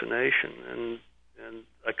assassination. And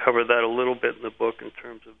I cover that a little bit in the book in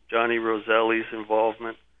terms of Johnny Roselli's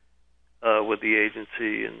involvement with the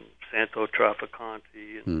agency and Santo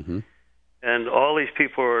Trafficante. And all these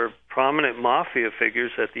people are prominent mafia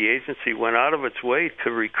figures that the agency went out of its way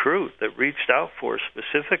to recruit, that reached out for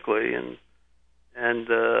specifically and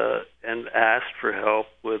asked for help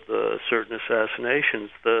with certain assassinations.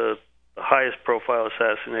 The highest profile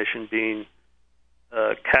assassination being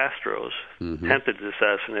Castro's attempted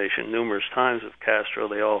assassination numerous times of Castro.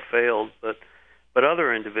 They all failed, but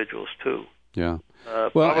other individuals too. Yeah,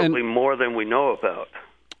 probably more than we know about.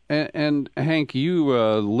 And Hank, you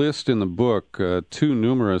list in the book too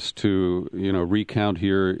numerous to recount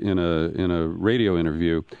here in a radio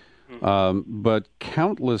interview, but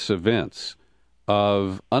countless events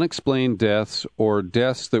of unexplained deaths or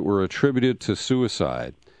deaths that were attributed to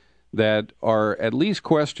suicide that are at least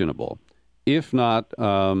questionable, if not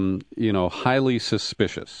highly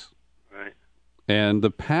suspicious. Right. And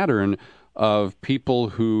the pattern of people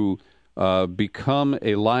who become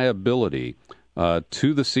a liability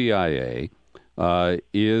to the CIA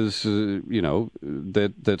is,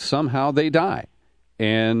 that somehow they die.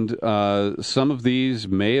 And some of these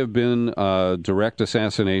may have been direct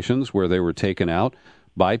assassinations where they were taken out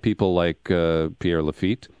by people like Pierre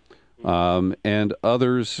Lafitte. And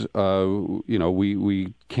others,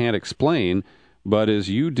 we can't explain. But as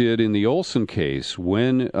you did in the Olson case,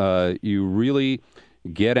 when you really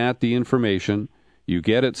get at the information, you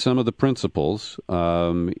get at some of the principles,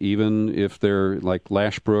 even if they're like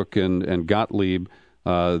Lashbrook and Gottlieb.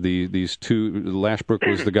 These two, Lashbrook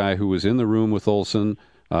was the guy who was in the room with Olson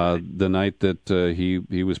the night that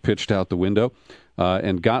he was pitched out the window,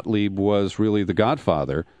 and Gottlieb was really the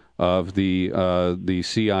godfather of the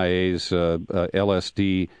CIA's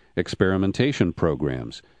LSD experimentation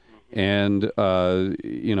programs. And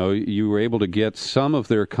you were able to get some of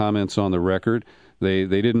their comments on the record. They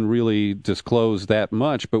didn't really disclose that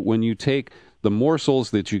much, but when you take the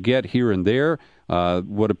morsels that you get here and there,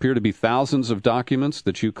 what appear to be thousands of documents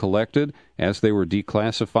that you collected as they were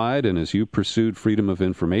declassified and as you pursued Freedom of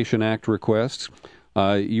Information Act requests,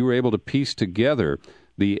 you were able to piece together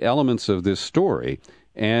the elements of this story.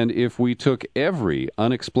 And if we took every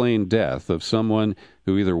unexplained death of someone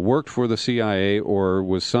who either worked for the CIA or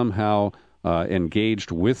was somehow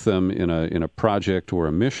engaged with them in a project or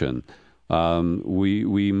a mission,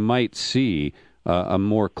 we might see a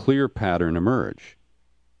more clear pattern emerge.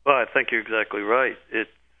 Well, I think you're exactly right.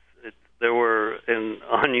 There were an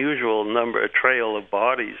unusual number, a trail of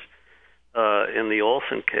bodies in the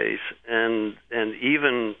Olson case, and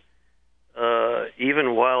even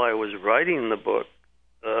while I was writing the book,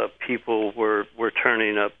 people were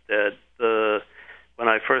turning up dead. When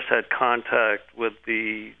I first had contact with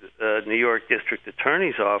the New York District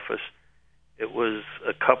Attorney's Office, it was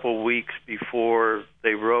a couple weeks before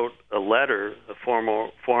they wrote a letter, a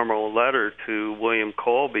formal letter to William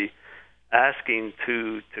Colby, asking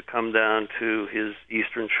to come down to his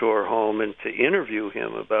Eastern Shore home and to interview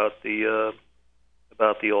him about the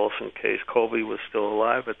Olson case. Colby was still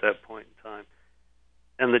alive at that point in time.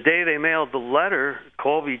 And the day they mailed the letter,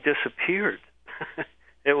 Colby disappeared.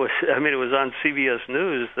 It was on CBS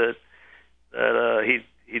News that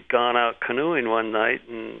he'd gone out canoeing one night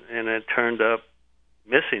and it turned up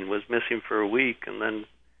missing, was missing for a week, and then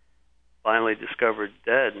finally discovered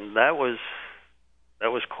dead. And that was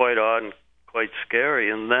quite odd and quite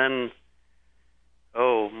scary. And then,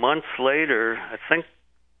 months later, I think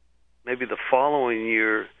maybe the following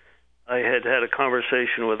year, I had a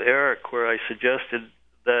conversation with Eric where I suggested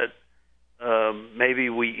that maybe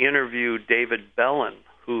we interviewed David Bellin,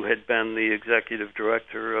 who had been the executive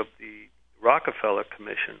director of the Rockefeller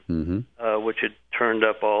Commission, which had turned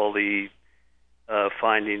up all the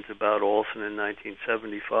findings about Olson in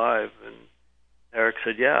 1975. And Eric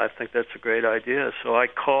said, yeah, I think that's a great idea. So I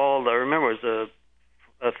remember it was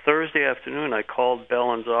a Thursday afternoon, I called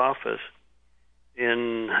Bellin's office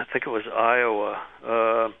in, I think it was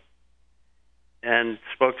Iowa, and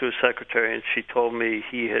spoke to his secretary, and she told me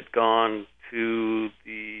he had gone to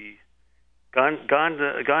a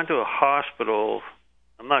hospital.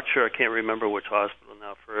 I'm not sure, I can't remember which hospital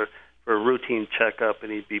now, for a routine checkup,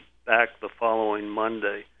 and he'd be back the following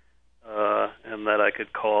Monday, and that I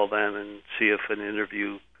could call then and see if an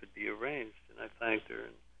interview could be arranged. And I thanked her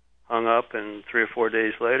and hung up, and 3 or 4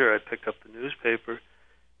 days later I picked up the newspaper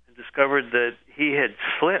and discovered that he had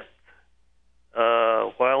slipped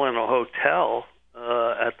while in a hotel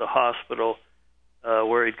at the hospital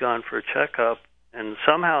where he'd gone for a checkup, and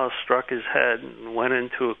somehow struck his head and went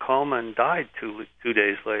into a coma and died 2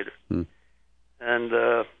 days later. And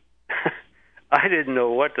I didn't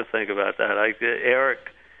know what to think about that. Eric,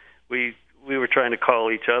 we were trying to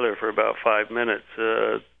call each other for about 5 minutes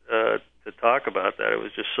to talk about that. It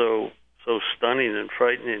was just so stunning and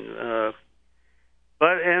frightening.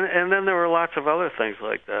 But then there were lots of other things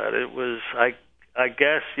like that. It was, I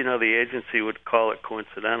guess, the agency would call it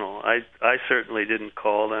coincidental. I certainly didn't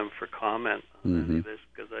call them for comment on any of this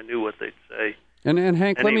because I knew what they'd say. And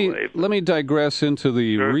Hank, anyway, let me digress into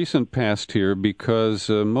the recent past here, because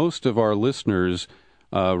most of our listeners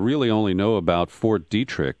really only know about Fort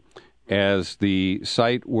Detrick as the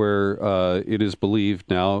site where it is believed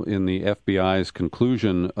now, in the FBI's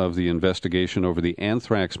conclusion of the investigation over the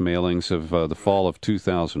anthrax mailings of the fall of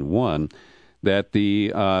 2001, that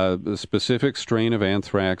the specific strain of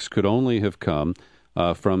anthrax could only have come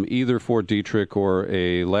from either Fort Detrick or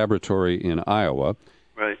a laboratory in Iowa.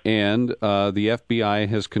 Right. And the FBI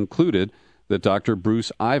has concluded that Dr.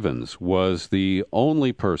 Bruce Ivins was the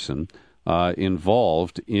only person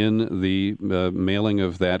involved in the mailing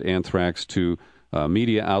of that anthrax to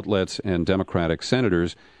media outlets and Democratic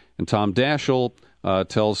senators. And Tom Daschle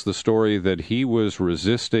tells the story that he was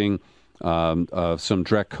resisting some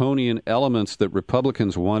draconian elements that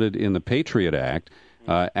Republicans wanted in the Patriot Act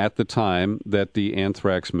at the time that the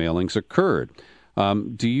anthrax mailings occurred.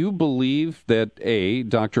 Do you believe that, A,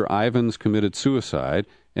 Dr. Ivins committed suicide,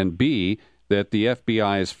 and B, that the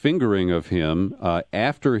FBI's fingering of him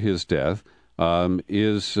after his death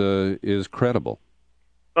is credible?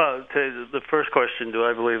 Well, the first question, do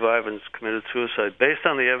I believe Ivins committed suicide? Based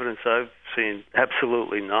on the evidence I've seen,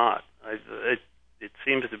 absolutely not. It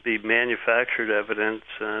seems to be manufactured evidence,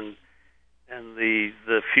 and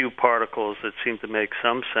the few particles that seem to make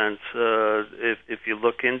some sense, if you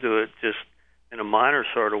look into it just in a minor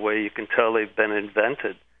sort of way, you can tell they've been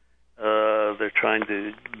invented. They're trying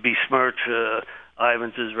to besmirch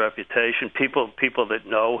Ivins' reputation. People that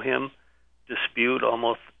know him dispute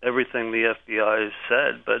almost everything the FBI has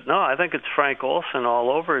said. But no, I think it's Frank Olson all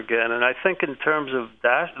over again. And I think in terms of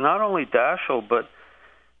not only Daschle, but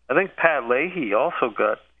I think Pat Leahy also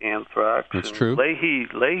got anthrax. That's and true.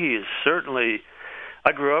 Leahy is certainly...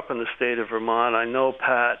 I grew up in the state of Vermont. I know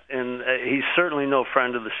Pat, and he's certainly no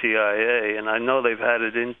friend of the CIA, and I know they've had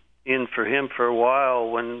it in for him for a while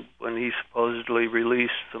when he supposedly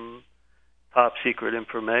released some top-secret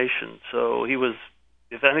information. So he was,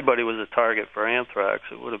 if anybody was a target for anthrax,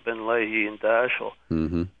 it would have been Leahy and Daschle.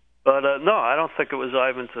 Mm-hmm. But no, I don't think it was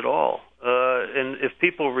Ivins at all. And if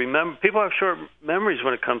people remember, people have short memories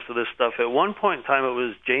when it comes to this stuff. At one point in time, it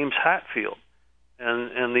was James Hatfield.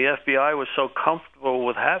 And the FBI was so comfortable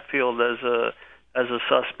with Hatfield as a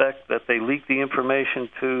suspect that they leaked the information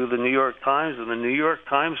to the New York Times, and the New York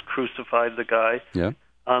Times crucified the guy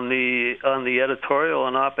on the editorial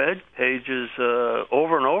and op-ed pages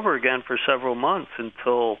over and over again for several months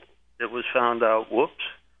until it was found out, whoops,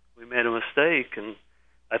 we made a mistake. And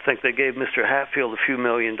I think they gave Mr. Hatfield a few $1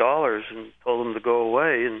 million and told him to go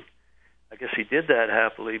away, and I guess he did that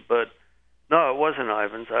happily, but no, it wasn't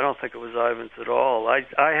Ivins. I don't think it was Ivins at all.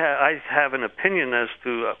 I have an opinion as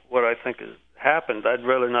to what I think has happened. I'd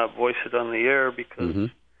rather not voice it on the air because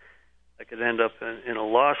I could end up in a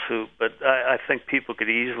lawsuit. But I think people could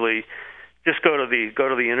easily just go to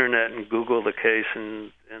the internet and Google the case,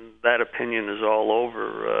 and that opinion is all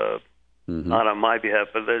over. Not on my behalf,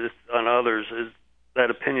 but on others. That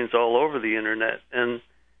opinion's all over the internet, and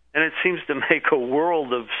it seems to make a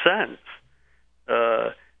world of sense.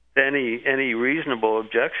 Any reasonable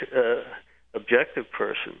objective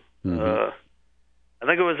person. I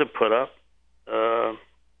think it was a put-up,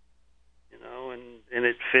 and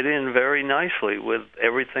it fit in very nicely with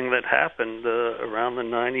everything that happened around the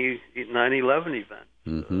 9/11 event.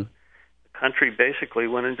 Mm-hmm. The country basically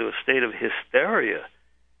went into a state of hysteria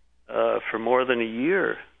for more than a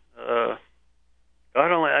year.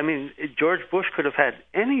 George Bush could have had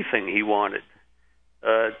anything he wanted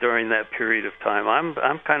during that period of time.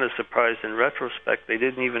 I'm kind of surprised in retrospect they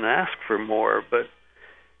didn't even ask for more, but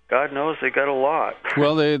God knows they got a lot.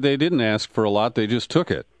 Well, they didn't ask for a lot; they just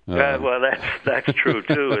took it. Well, that's true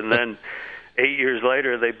too. And then 8 years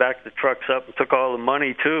later, they backed the trucks up and took all the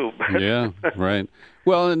money too. Yeah, right.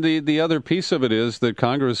 Well, and the other piece of it is that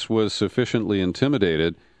Congress was sufficiently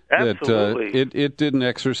intimidated Absolutely. that it didn't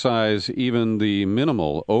exercise even the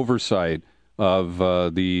minimal oversight of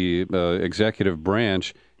the executive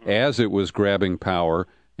branch as it was grabbing power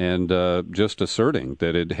and just asserting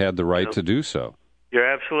that it had the right to do so. You're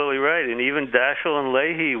absolutely right, and even Daschle and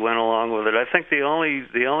Leahy went along with it. I think the only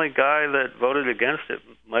guy that voted against it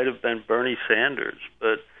might have been Bernie Sanders,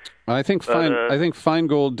 but I think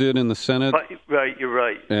Feingold did in the Senate. Right, you're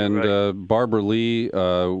right. And Barbara Lee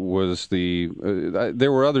was the.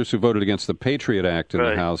 There were others who voted against the Patriot Act in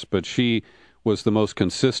the House, but she was the most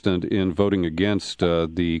consistent in voting against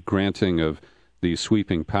the granting of the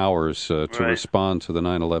sweeping powers to respond to the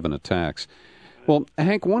 9/11 attacks. Well,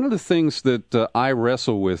 Hank, one of the things that I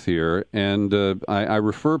wrestle with here, and I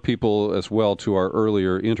refer people as well to our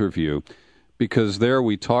earlier interview, because there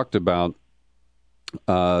we talked about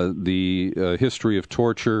the history of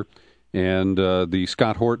torture and the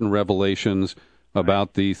Scott Horton revelations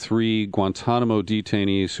about the 3 Guantanamo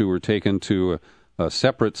detainees who were taken to a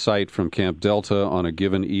separate site from Camp Delta on a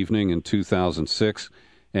given evening in 2006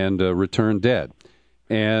 and returned dead.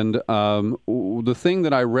 And the thing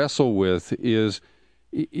that I wrestle with is,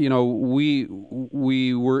 you know, we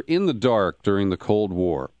were in the dark during the Cold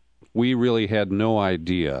War. We really had no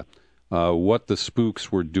idea what the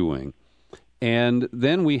spooks were doing. And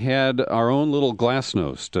then we had our own little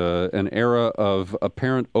glasnost, an era of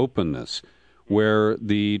apparent openness, where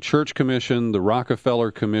the Church Commission, the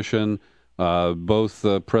Rockefeller Commission, both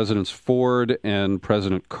Presidents Ford and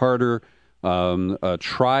President Carter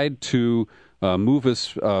tried to move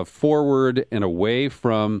us forward and away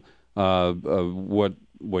from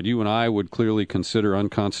what you and I would clearly consider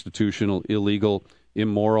unconstitutional, illegal,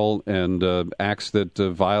 immoral, and acts that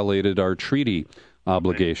violated our treaty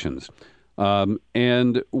obligations.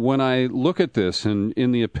 And when I look at this, and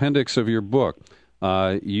in the appendix of your book,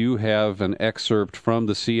 you have an excerpt from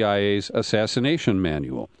the CIA's assassination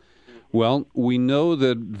manual. Well, we know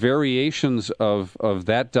that variations of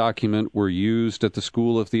that document were used at the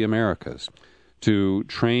School of the Americas to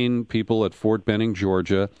train people at Fort Benning,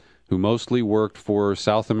 Georgia, who mostly worked for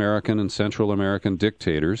South American and Central American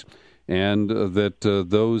dictators, and that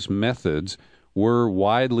those methods were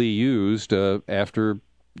widely used after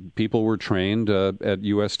people were trained at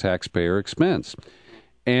U.S. taxpayer expense.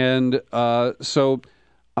 And so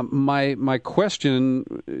my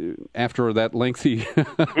question after that lengthy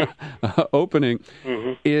opening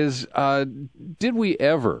is, did we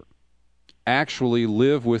ever actually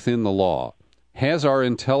live within the law? Has our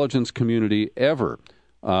intelligence community ever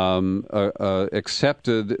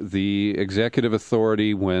accepted the executive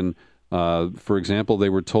authority when, for example, they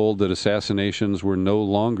were told that assassinations were no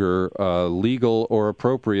longer legal or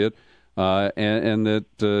appropriate, and that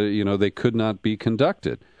they could not be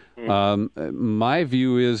conducted? My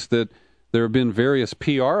view is that there have been various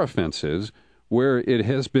PR offenses where it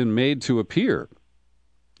has been made to appear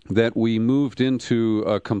that we moved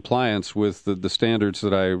into compliance with the standards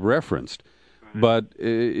that I referenced. But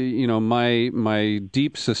my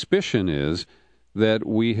deep suspicion is that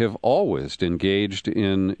we have always engaged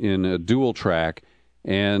in a dual track,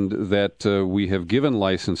 and that we have given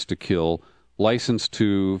license to kill, license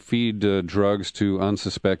to feed drugs to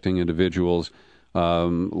unsuspecting individuals,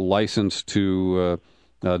 license to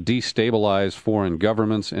destabilize foreign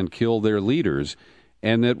governments and kill their leaders,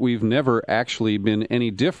 and that we've never actually been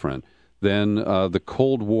any different than the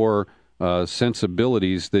Cold War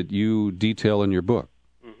sensibilities that you detail in your book.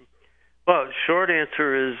 Well, short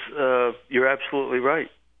answer is you're absolutely right.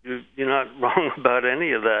 You're not wrong about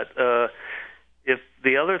any of that. If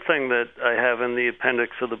the other thing that I have in the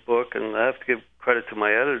appendix of the book, and I have to give credit to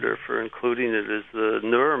my editor for including it, is the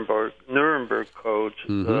Nuremberg Codes.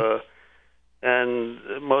 And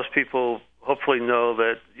most people hopefully know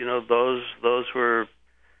that those were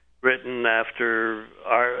written after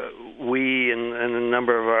we and a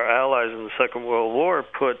number of our allies in the Second World War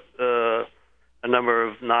put a number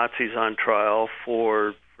of Nazis on trial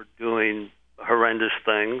for doing horrendous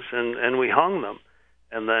things, and we hung them.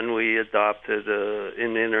 And then we adopted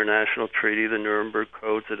an international treaty, the Nuremberg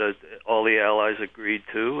Codes, that all the Allies agreed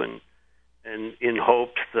to, and in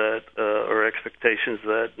hopes that or expectations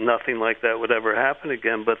that nothing like that would ever happen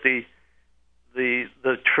again. But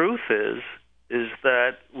the truth is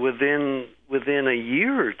that within a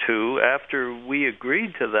year or two after we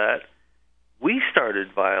agreed to that, we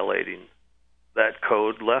started violating that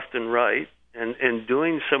code left and right, and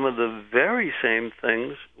doing some of the very same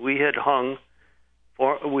things we had hung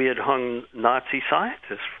Nazi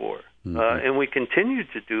scientists for. Mm-hmm. And we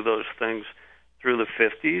continued to do those things through the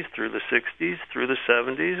 50s, through the 60s, through the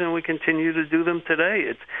 70s, and we continue to do them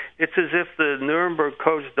today. It's as if the Nuremberg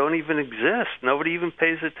Codes don't even exist. Nobody even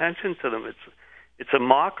pays attention to them. It's a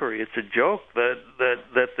mockery. It's a joke that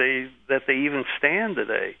they even stand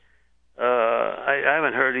today. I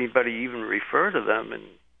haven't heard anybody even refer to them in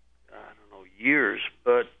years,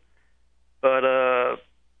 but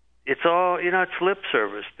it's all, it's lip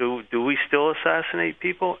service. Do we still assassinate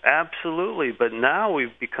people? Absolutely, but now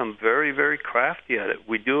we've become very, very crafty at it.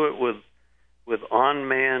 We do it with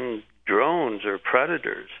unmanned drones or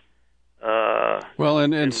predators. Well,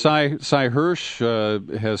 and Cy Hirsch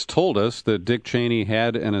has told us that Dick Cheney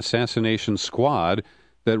had an assassination squad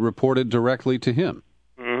that reported directly to him.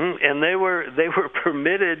 Mm-hmm. And they were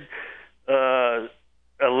permitted,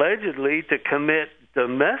 allegedly, to commit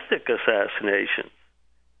domestic assassinations.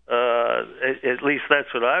 At least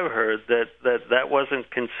that's what I've heard. That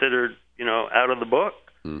wasn't considered, out of the book.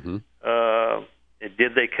 Mm-hmm.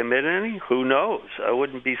 Did they commit any? Who knows? I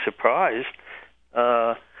wouldn't be surprised.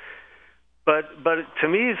 But to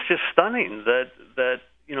me, it's just stunning that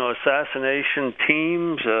assassination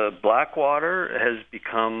teams, Blackwater has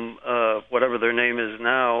become whatever their name is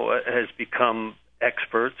now, has become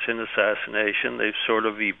experts in assassination. They've sort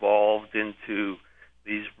of evolved into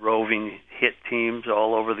these roving hit teams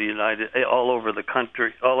all over the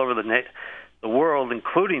country, all over the world,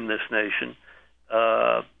 including this nation.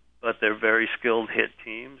 But they're very skilled hit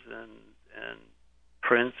teams, and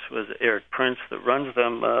Eric Prince that runs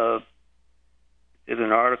them did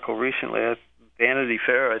an article recently at Vanity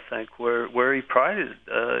Fair, I think, where he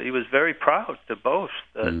he was very proud to boast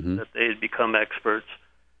that they had become experts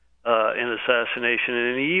in assassination,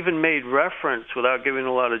 and he even made reference, without giving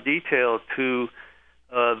a lot of detail, to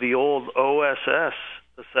the old OSS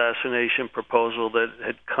assassination proposal that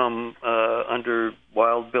had come under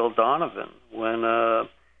Wild Bill Donovan, when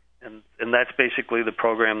and that's basically the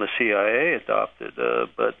program the CIA adopted,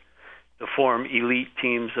 but to form elite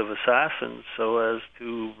teams of assassins so as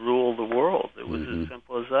to rule the world. It was as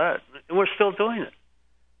simple as that, and we're still doing it.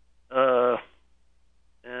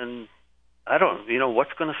 And I don't,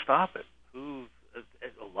 what's going to stop it?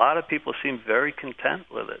 A lot of people seem very content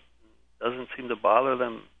with it. It doesn't seem to bother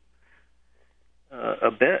them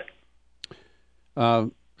a bit.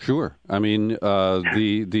 Sure. I mean,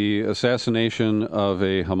 the assassination of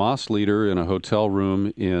a Hamas leader in a hotel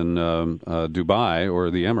room in Dubai or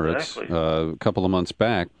the Emirates a couple of months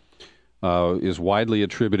back is widely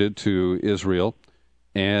attributed to Israel,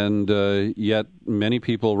 and yet many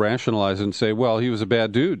people rationalize and say, well, he was a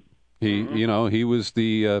bad dude. He was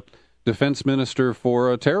the defense minister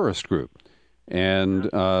for a terrorist group. And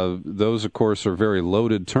those, of course, are very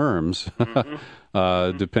loaded terms,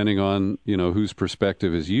 depending on, whose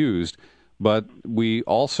perspective is used. But we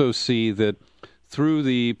also see that through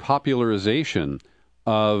the popularization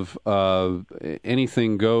of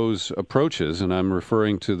anything goes approaches, and I'm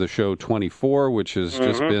referring to the show 24, which has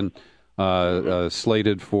just been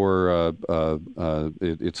slated for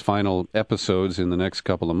its final episodes in the next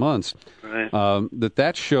couple of months,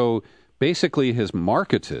 that show basically has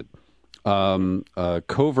marketed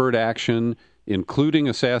covert action, including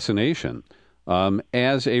assassination,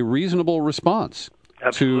 as a reasonable response.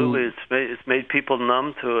 Absolutely, it's made people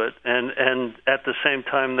numb to it, and at the same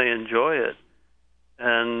time they enjoy it.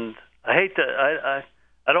 And I hate to,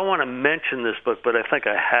 I don't want to mention this book, but I think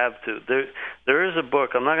I have to. There is a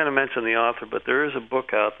book. I'm not going to mention the author, but there is a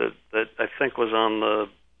book out that I think was on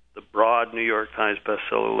the broad New York Times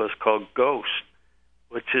bestseller list called Ghost,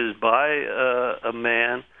 which is by a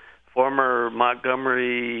man, former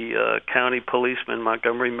Montgomery County policeman,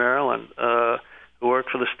 Montgomery, Maryland, who worked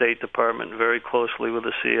for the State Department very closely with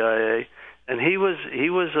the CIA, and he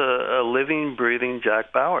was a living, breathing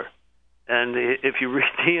Jack Bauer. And if you read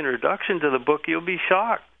the introduction to the book, you'll be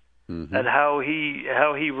shocked at how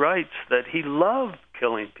he writes that he loved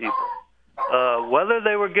killing people, whether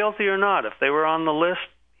they were guilty or not. If they were on the list,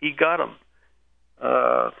 he got them.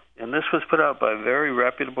 And this was put out by a very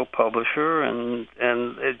reputable publisher, and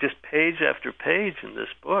it just page after page in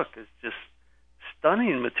this book is just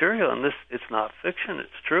stunning material. And it's not fiction;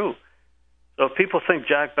 it's true. So if people think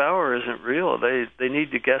Jack Bauer isn't real, they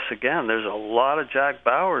need to guess again. There's a lot of Jack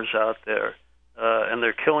Bauers out there, and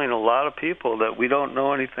they're killing a lot of people that we don't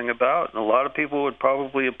know anything about. And a lot of people would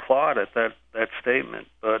probably applaud at that statement.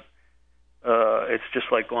 But it's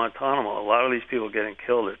just like Guantanamo. A lot of these people getting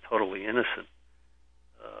killed are totally innocent,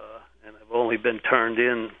 and have only been turned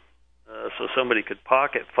in so somebody could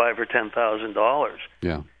pocket $5,000 or $10,000.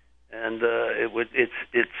 Yeah. And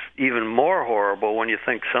it's even more horrible when you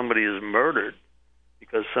think somebody is murdered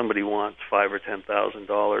because somebody wants $5,000 or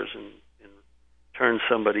 $10,000 and turns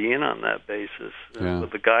somebody in on that basis. Yeah.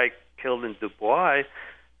 With the guy killed in Dubois,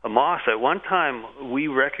 Hamas. At one time, we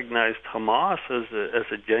recognized Hamas as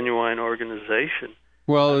a genuine organization.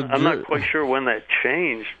 Well, I'm not quite sure when that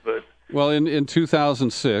changed, but. Well, in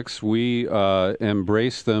 2006, we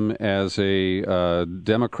embraced them as a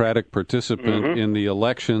democratic participant in the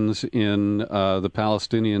elections in the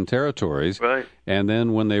Palestinian territories. Right. And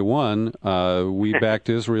then when they won, we backed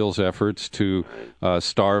Israel's efforts to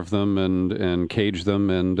starve them and cage them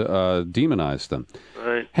and demonize them.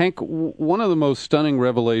 Right. Hank, one of the most stunning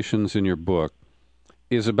revelations in your book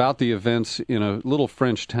is about the events in a little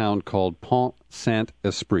French town called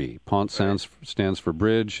Pont-Saint-Esprit. Pont stands for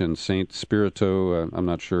bridge, and Saint-Spirito, I'm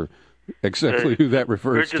not sure exactly who that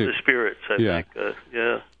refers to. Bridge of the Spirits, I think.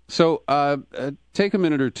 Yeah. So take a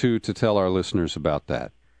minute or two to tell our listeners about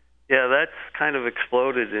that. Yeah, that's kind of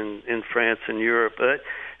exploded in France and Europe.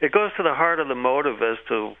 It goes to the heart of the motive as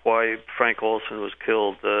to why Frank Olson was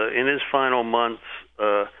killed. In his final months,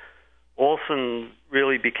 Olson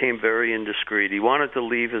really became very indiscreet. He wanted to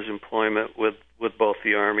leave his employment with both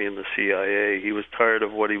the Army and the CIA. He was tired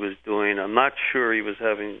of what he was doing. I'm not sure he was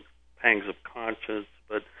having pangs of conscience,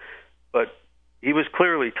 but he was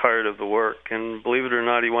clearly tired of the work. And believe it or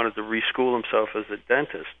not, he wanted to reschool himself as a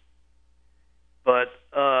dentist. But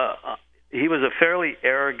he was a fairly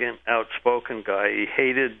arrogant, outspoken guy. He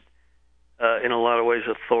hated, in a lot of ways,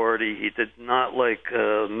 authority. He did not like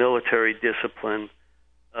military discipline.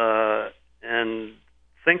 And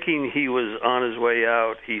thinking he was on his way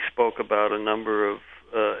out, he spoke about a number of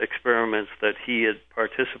experiments that he had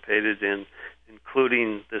participated in,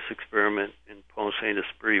 including this experiment in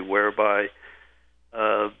Pont-Saint-Esprit, whereby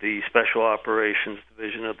the Special Operations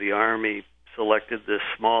Division of the Army selected this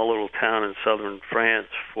small little town in southern France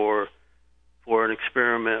for an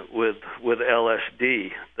experiment with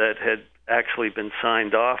LSD that had actually been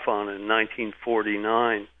signed off on in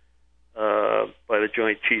 1949 by the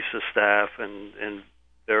Joint Chiefs of Staff and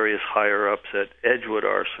various higher-ups at Edgewood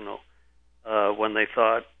Arsenal when they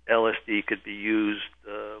thought LSD could be used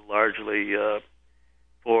largely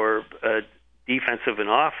for defensive and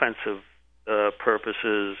offensive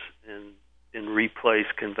purposes and replace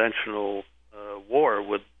conventional war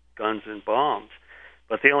with guns and bombs.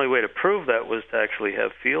 But the only way to prove that was to actually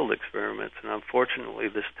have field experiments. And unfortunately,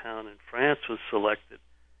 this town in France was selected.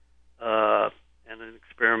 And an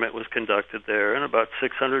experiment was conducted there, and about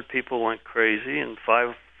 600 people went crazy, and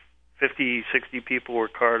 50, 60 people were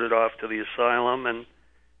carted off to the asylum, and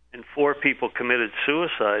 4 people committed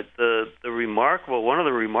suicide. One of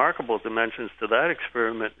the remarkable dimensions to that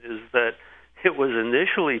experiment is that it was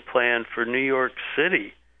initially planned for New York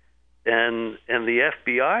City, and the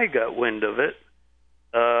FBI got wind of it,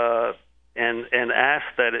 and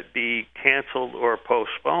asked that it be canceled or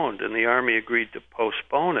postponed, and the Army agreed to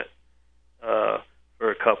postpone it for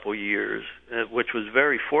a couple years, which was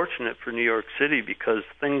very fortunate for New York City because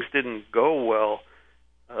things didn't go well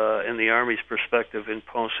in the Army's perspective in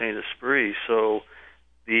Pont-Saint-Esprit.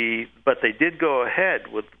 But they did go ahead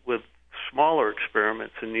with smaller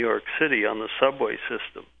experiments in New York City on the subway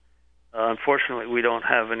system. Unfortunately, we don't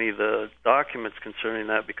have any of the documents concerning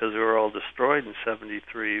that because they were all destroyed in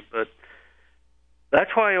 '73. But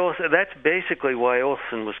that's basically why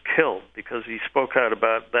Olson was killed, because he spoke out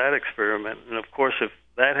about that experiment. And of course, if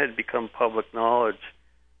that had become public knowledge,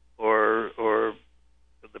 or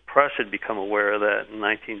the press had become aware of that in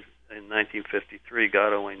 1953,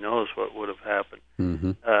 God only knows what would have happened.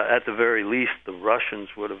 Mm-hmm. At the very least, the Russians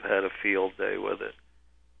would have had a field day with it.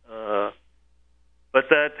 But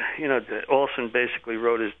that, Olson basically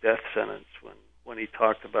wrote his death sentence when he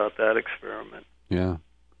talked about that experiment. Yeah.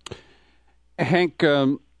 Hank,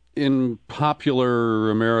 in popular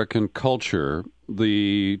American culture,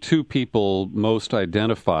 the 2 people most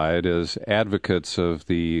identified as advocates of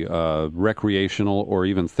the recreational or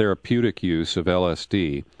even therapeutic use of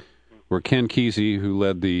LSD were Ken Kesey, who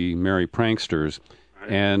led the Merry Pranksters,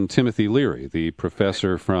 and Timothy Leary, the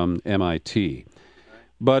professor from MIT.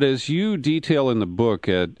 But as you detail in the book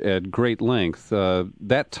at great length,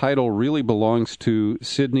 that title really belongs to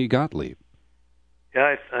Sidney Gottlieb.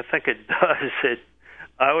 Yeah, I think it does.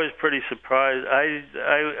 I was pretty surprised.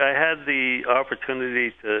 I had the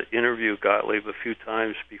opportunity to interview Gottlieb a few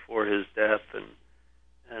times before his death,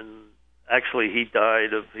 and actually he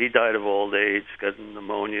died of old age, got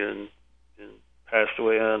pneumonia, and passed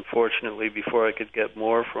away unfortunately before I could get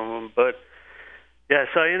more from him. But yes,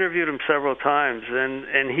 I interviewed him several times,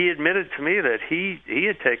 and he admitted to me that he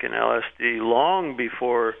had taken LSD long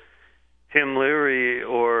before Tim Leary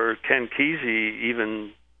or Ken Kesey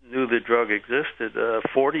even knew the drug existed.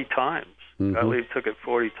 40 times. Mm-hmm. Gottlieb took it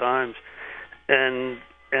 40 times, and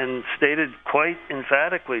stated quite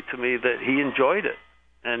emphatically to me that he enjoyed it,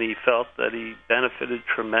 and he felt that he benefited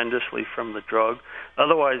tremendously from the drug.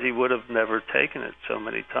 Otherwise, he would have never taken it so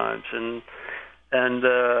many times. And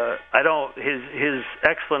I don't. His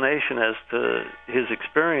explanation as to his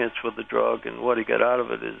experience with the drug and what he got out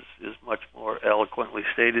of it is much more eloquently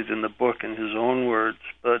stated in the book in his own words.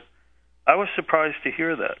 But I was surprised to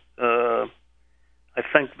hear that. I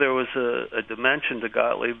think there was a dimension to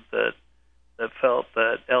Gottlieb that felt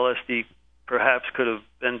that LSD perhaps could have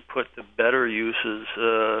been put to better uses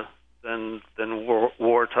than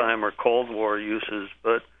wartime or Cold War uses.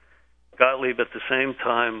 But Gottlieb at the same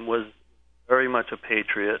time was very much a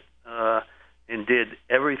patriot and did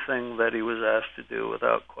everything that he was asked to do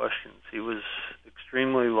without questions. He was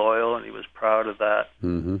extremely loyal, and he was proud of that.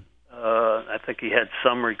 Mm-hmm. I think he had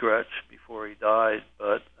some regrets before he died,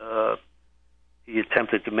 but he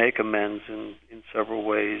attempted to make amends in several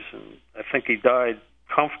ways, and I think he died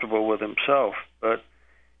comfortable with himself. But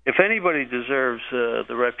if anybody deserves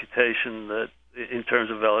the reputation that, in terms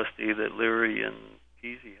of LSD, that Leary and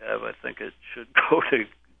Kesey have, I think it should go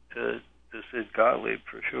to Sid Gottlieb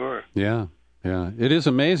for sure. Yeah. It is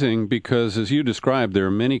amazing because, as you described, there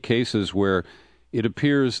are many cases where it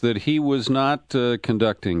appears that he was not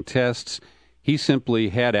conducting tests. He simply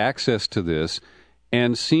had access to this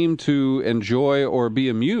and seemed to enjoy or be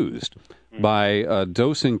amused by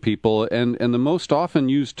dosing people. And the most often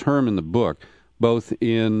used term in the book, both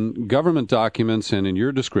in government documents and in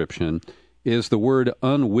your description, is the word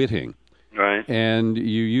unwitting. Right. And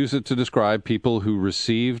you use it to describe people who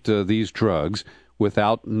received these drugs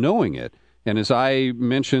without knowing it. And as I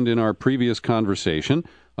mentioned in our previous conversation,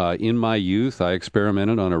 in my youth, I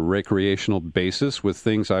experimented on a recreational basis with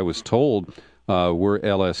things I was told were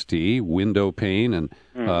LSD, window pane, and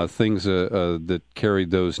things that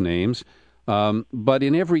carried those names. But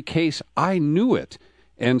in every case, I knew it.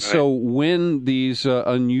 And so when these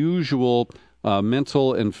unusual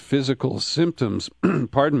mental and physical symptoms,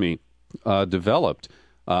 developed,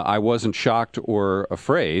 I wasn't shocked or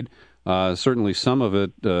afraid. Certainly some of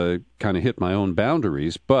it kind of hit my own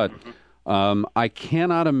boundaries, but I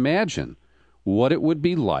cannot imagine what it would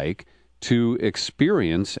be like to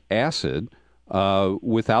experience acid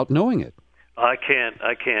without knowing it. I can't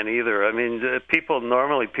either. I mean, people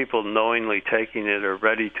knowingly taking it are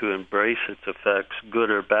ready to embrace its effects,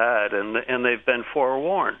 good or bad, and they've been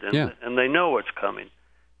forewarned, and they know what's coming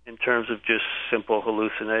in terms of just simple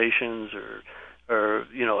hallucinations or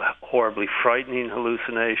horribly frightening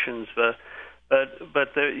hallucinations. But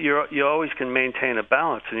you always can maintain a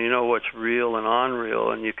balance, and you know what's real and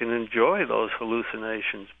unreal, and you can enjoy those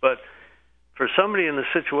hallucinations. But for somebody in the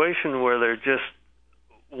situation where they're just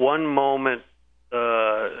one moment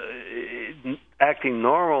acting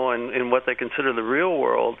normal in what they consider the real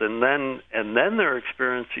world, and then they're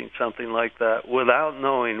experiencing something like that without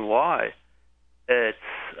knowing why,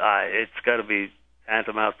 it's got to be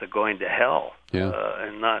tantamount to going to hell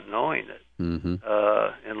and not knowing it,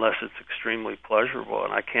 unless it's extremely pleasurable.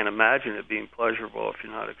 And I can't imagine it being pleasurable if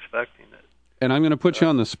you're not expecting it. And I'm going to put you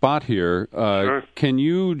on the spot here. Sure. Can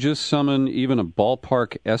you just summon even a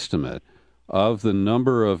ballpark estimate of the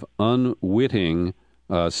number of unwitting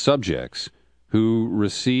subjects who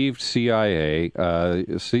received CIA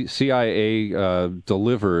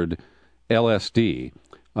delivered LSD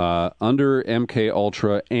under MK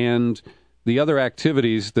Ultra and the other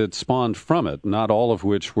activities that spawned from it, not all of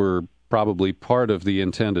which were probably part of the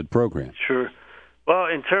intended program? Sure. Well,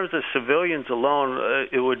 in terms of civilians alone,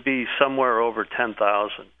 it would be somewhere over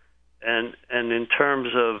 10,000. And in terms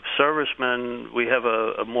of servicemen, we have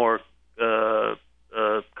a more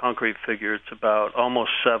concrete figure. It's about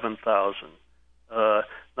almost 7,000. Now,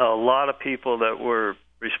 a lot of people that were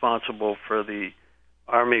responsible for the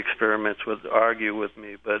Army experiments would argue with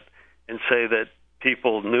me and say that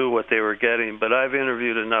people knew what they were getting. But I've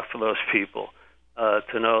interviewed enough of those people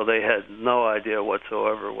to know they had no idea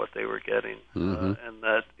whatsoever what they were getting, and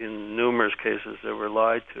that in numerous cases they were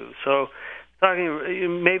lied to. So,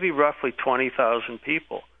 talking maybe roughly 20,000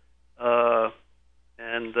 people,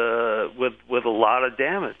 and with a lot of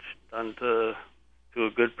damage done to a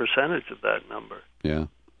good percentage of that number. Yeah.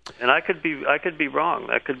 And I could be wrong.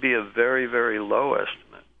 That could be a very, very low estimate.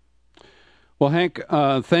 Well, Hank,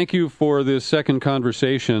 thank you for this second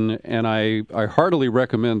conversation, and I heartily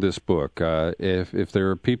recommend this book. If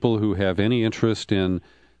there are people who have any interest in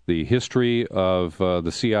the history of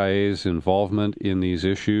the CIA's involvement in these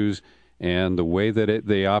issues and the way that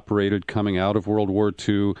they operated coming out of World War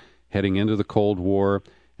II, heading into the Cold War,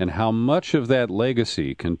 and how much of that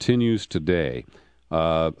legacy continues today,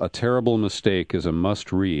 A Terrible Mistake is a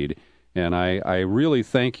must-read. And I really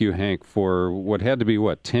thank you, Hank, for what had to be,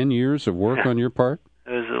 10 years of work on your part?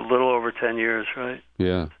 It was a little over 10 years, right?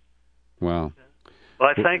 Yeah. Wow. Well,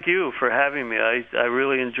 I thank you for having me. I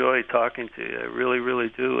really enjoy talking to you. I really,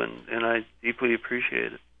 really do, and I deeply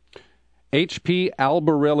appreciate it. H.P.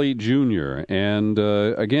 Albarelli Jr. And,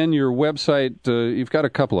 again, your website, you've got a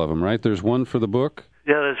couple of them, right? There's one for the book?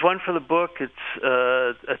 Yeah, there's one for the book. It's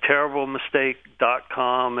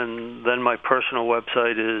aterriblemistake.com, and then my personal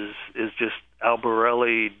website is just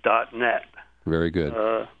albarelli.net. Very good.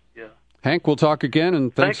 Yeah. Hank, we'll talk again,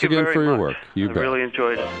 and thanks again for your work. I really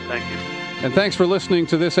enjoyed it. Thank you. And thanks for listening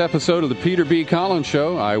to this episode of the Peter B. Collins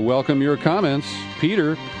Show. I welcome your comments.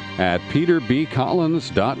 Peter at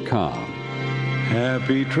peterbcollins.com.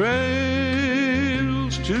 Happy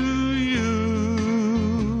trails to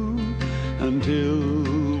you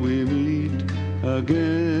until we meet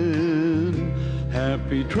again.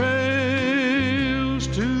 Happy trails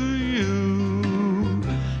to you.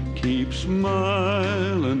 Keep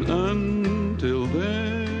smiling until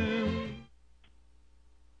then.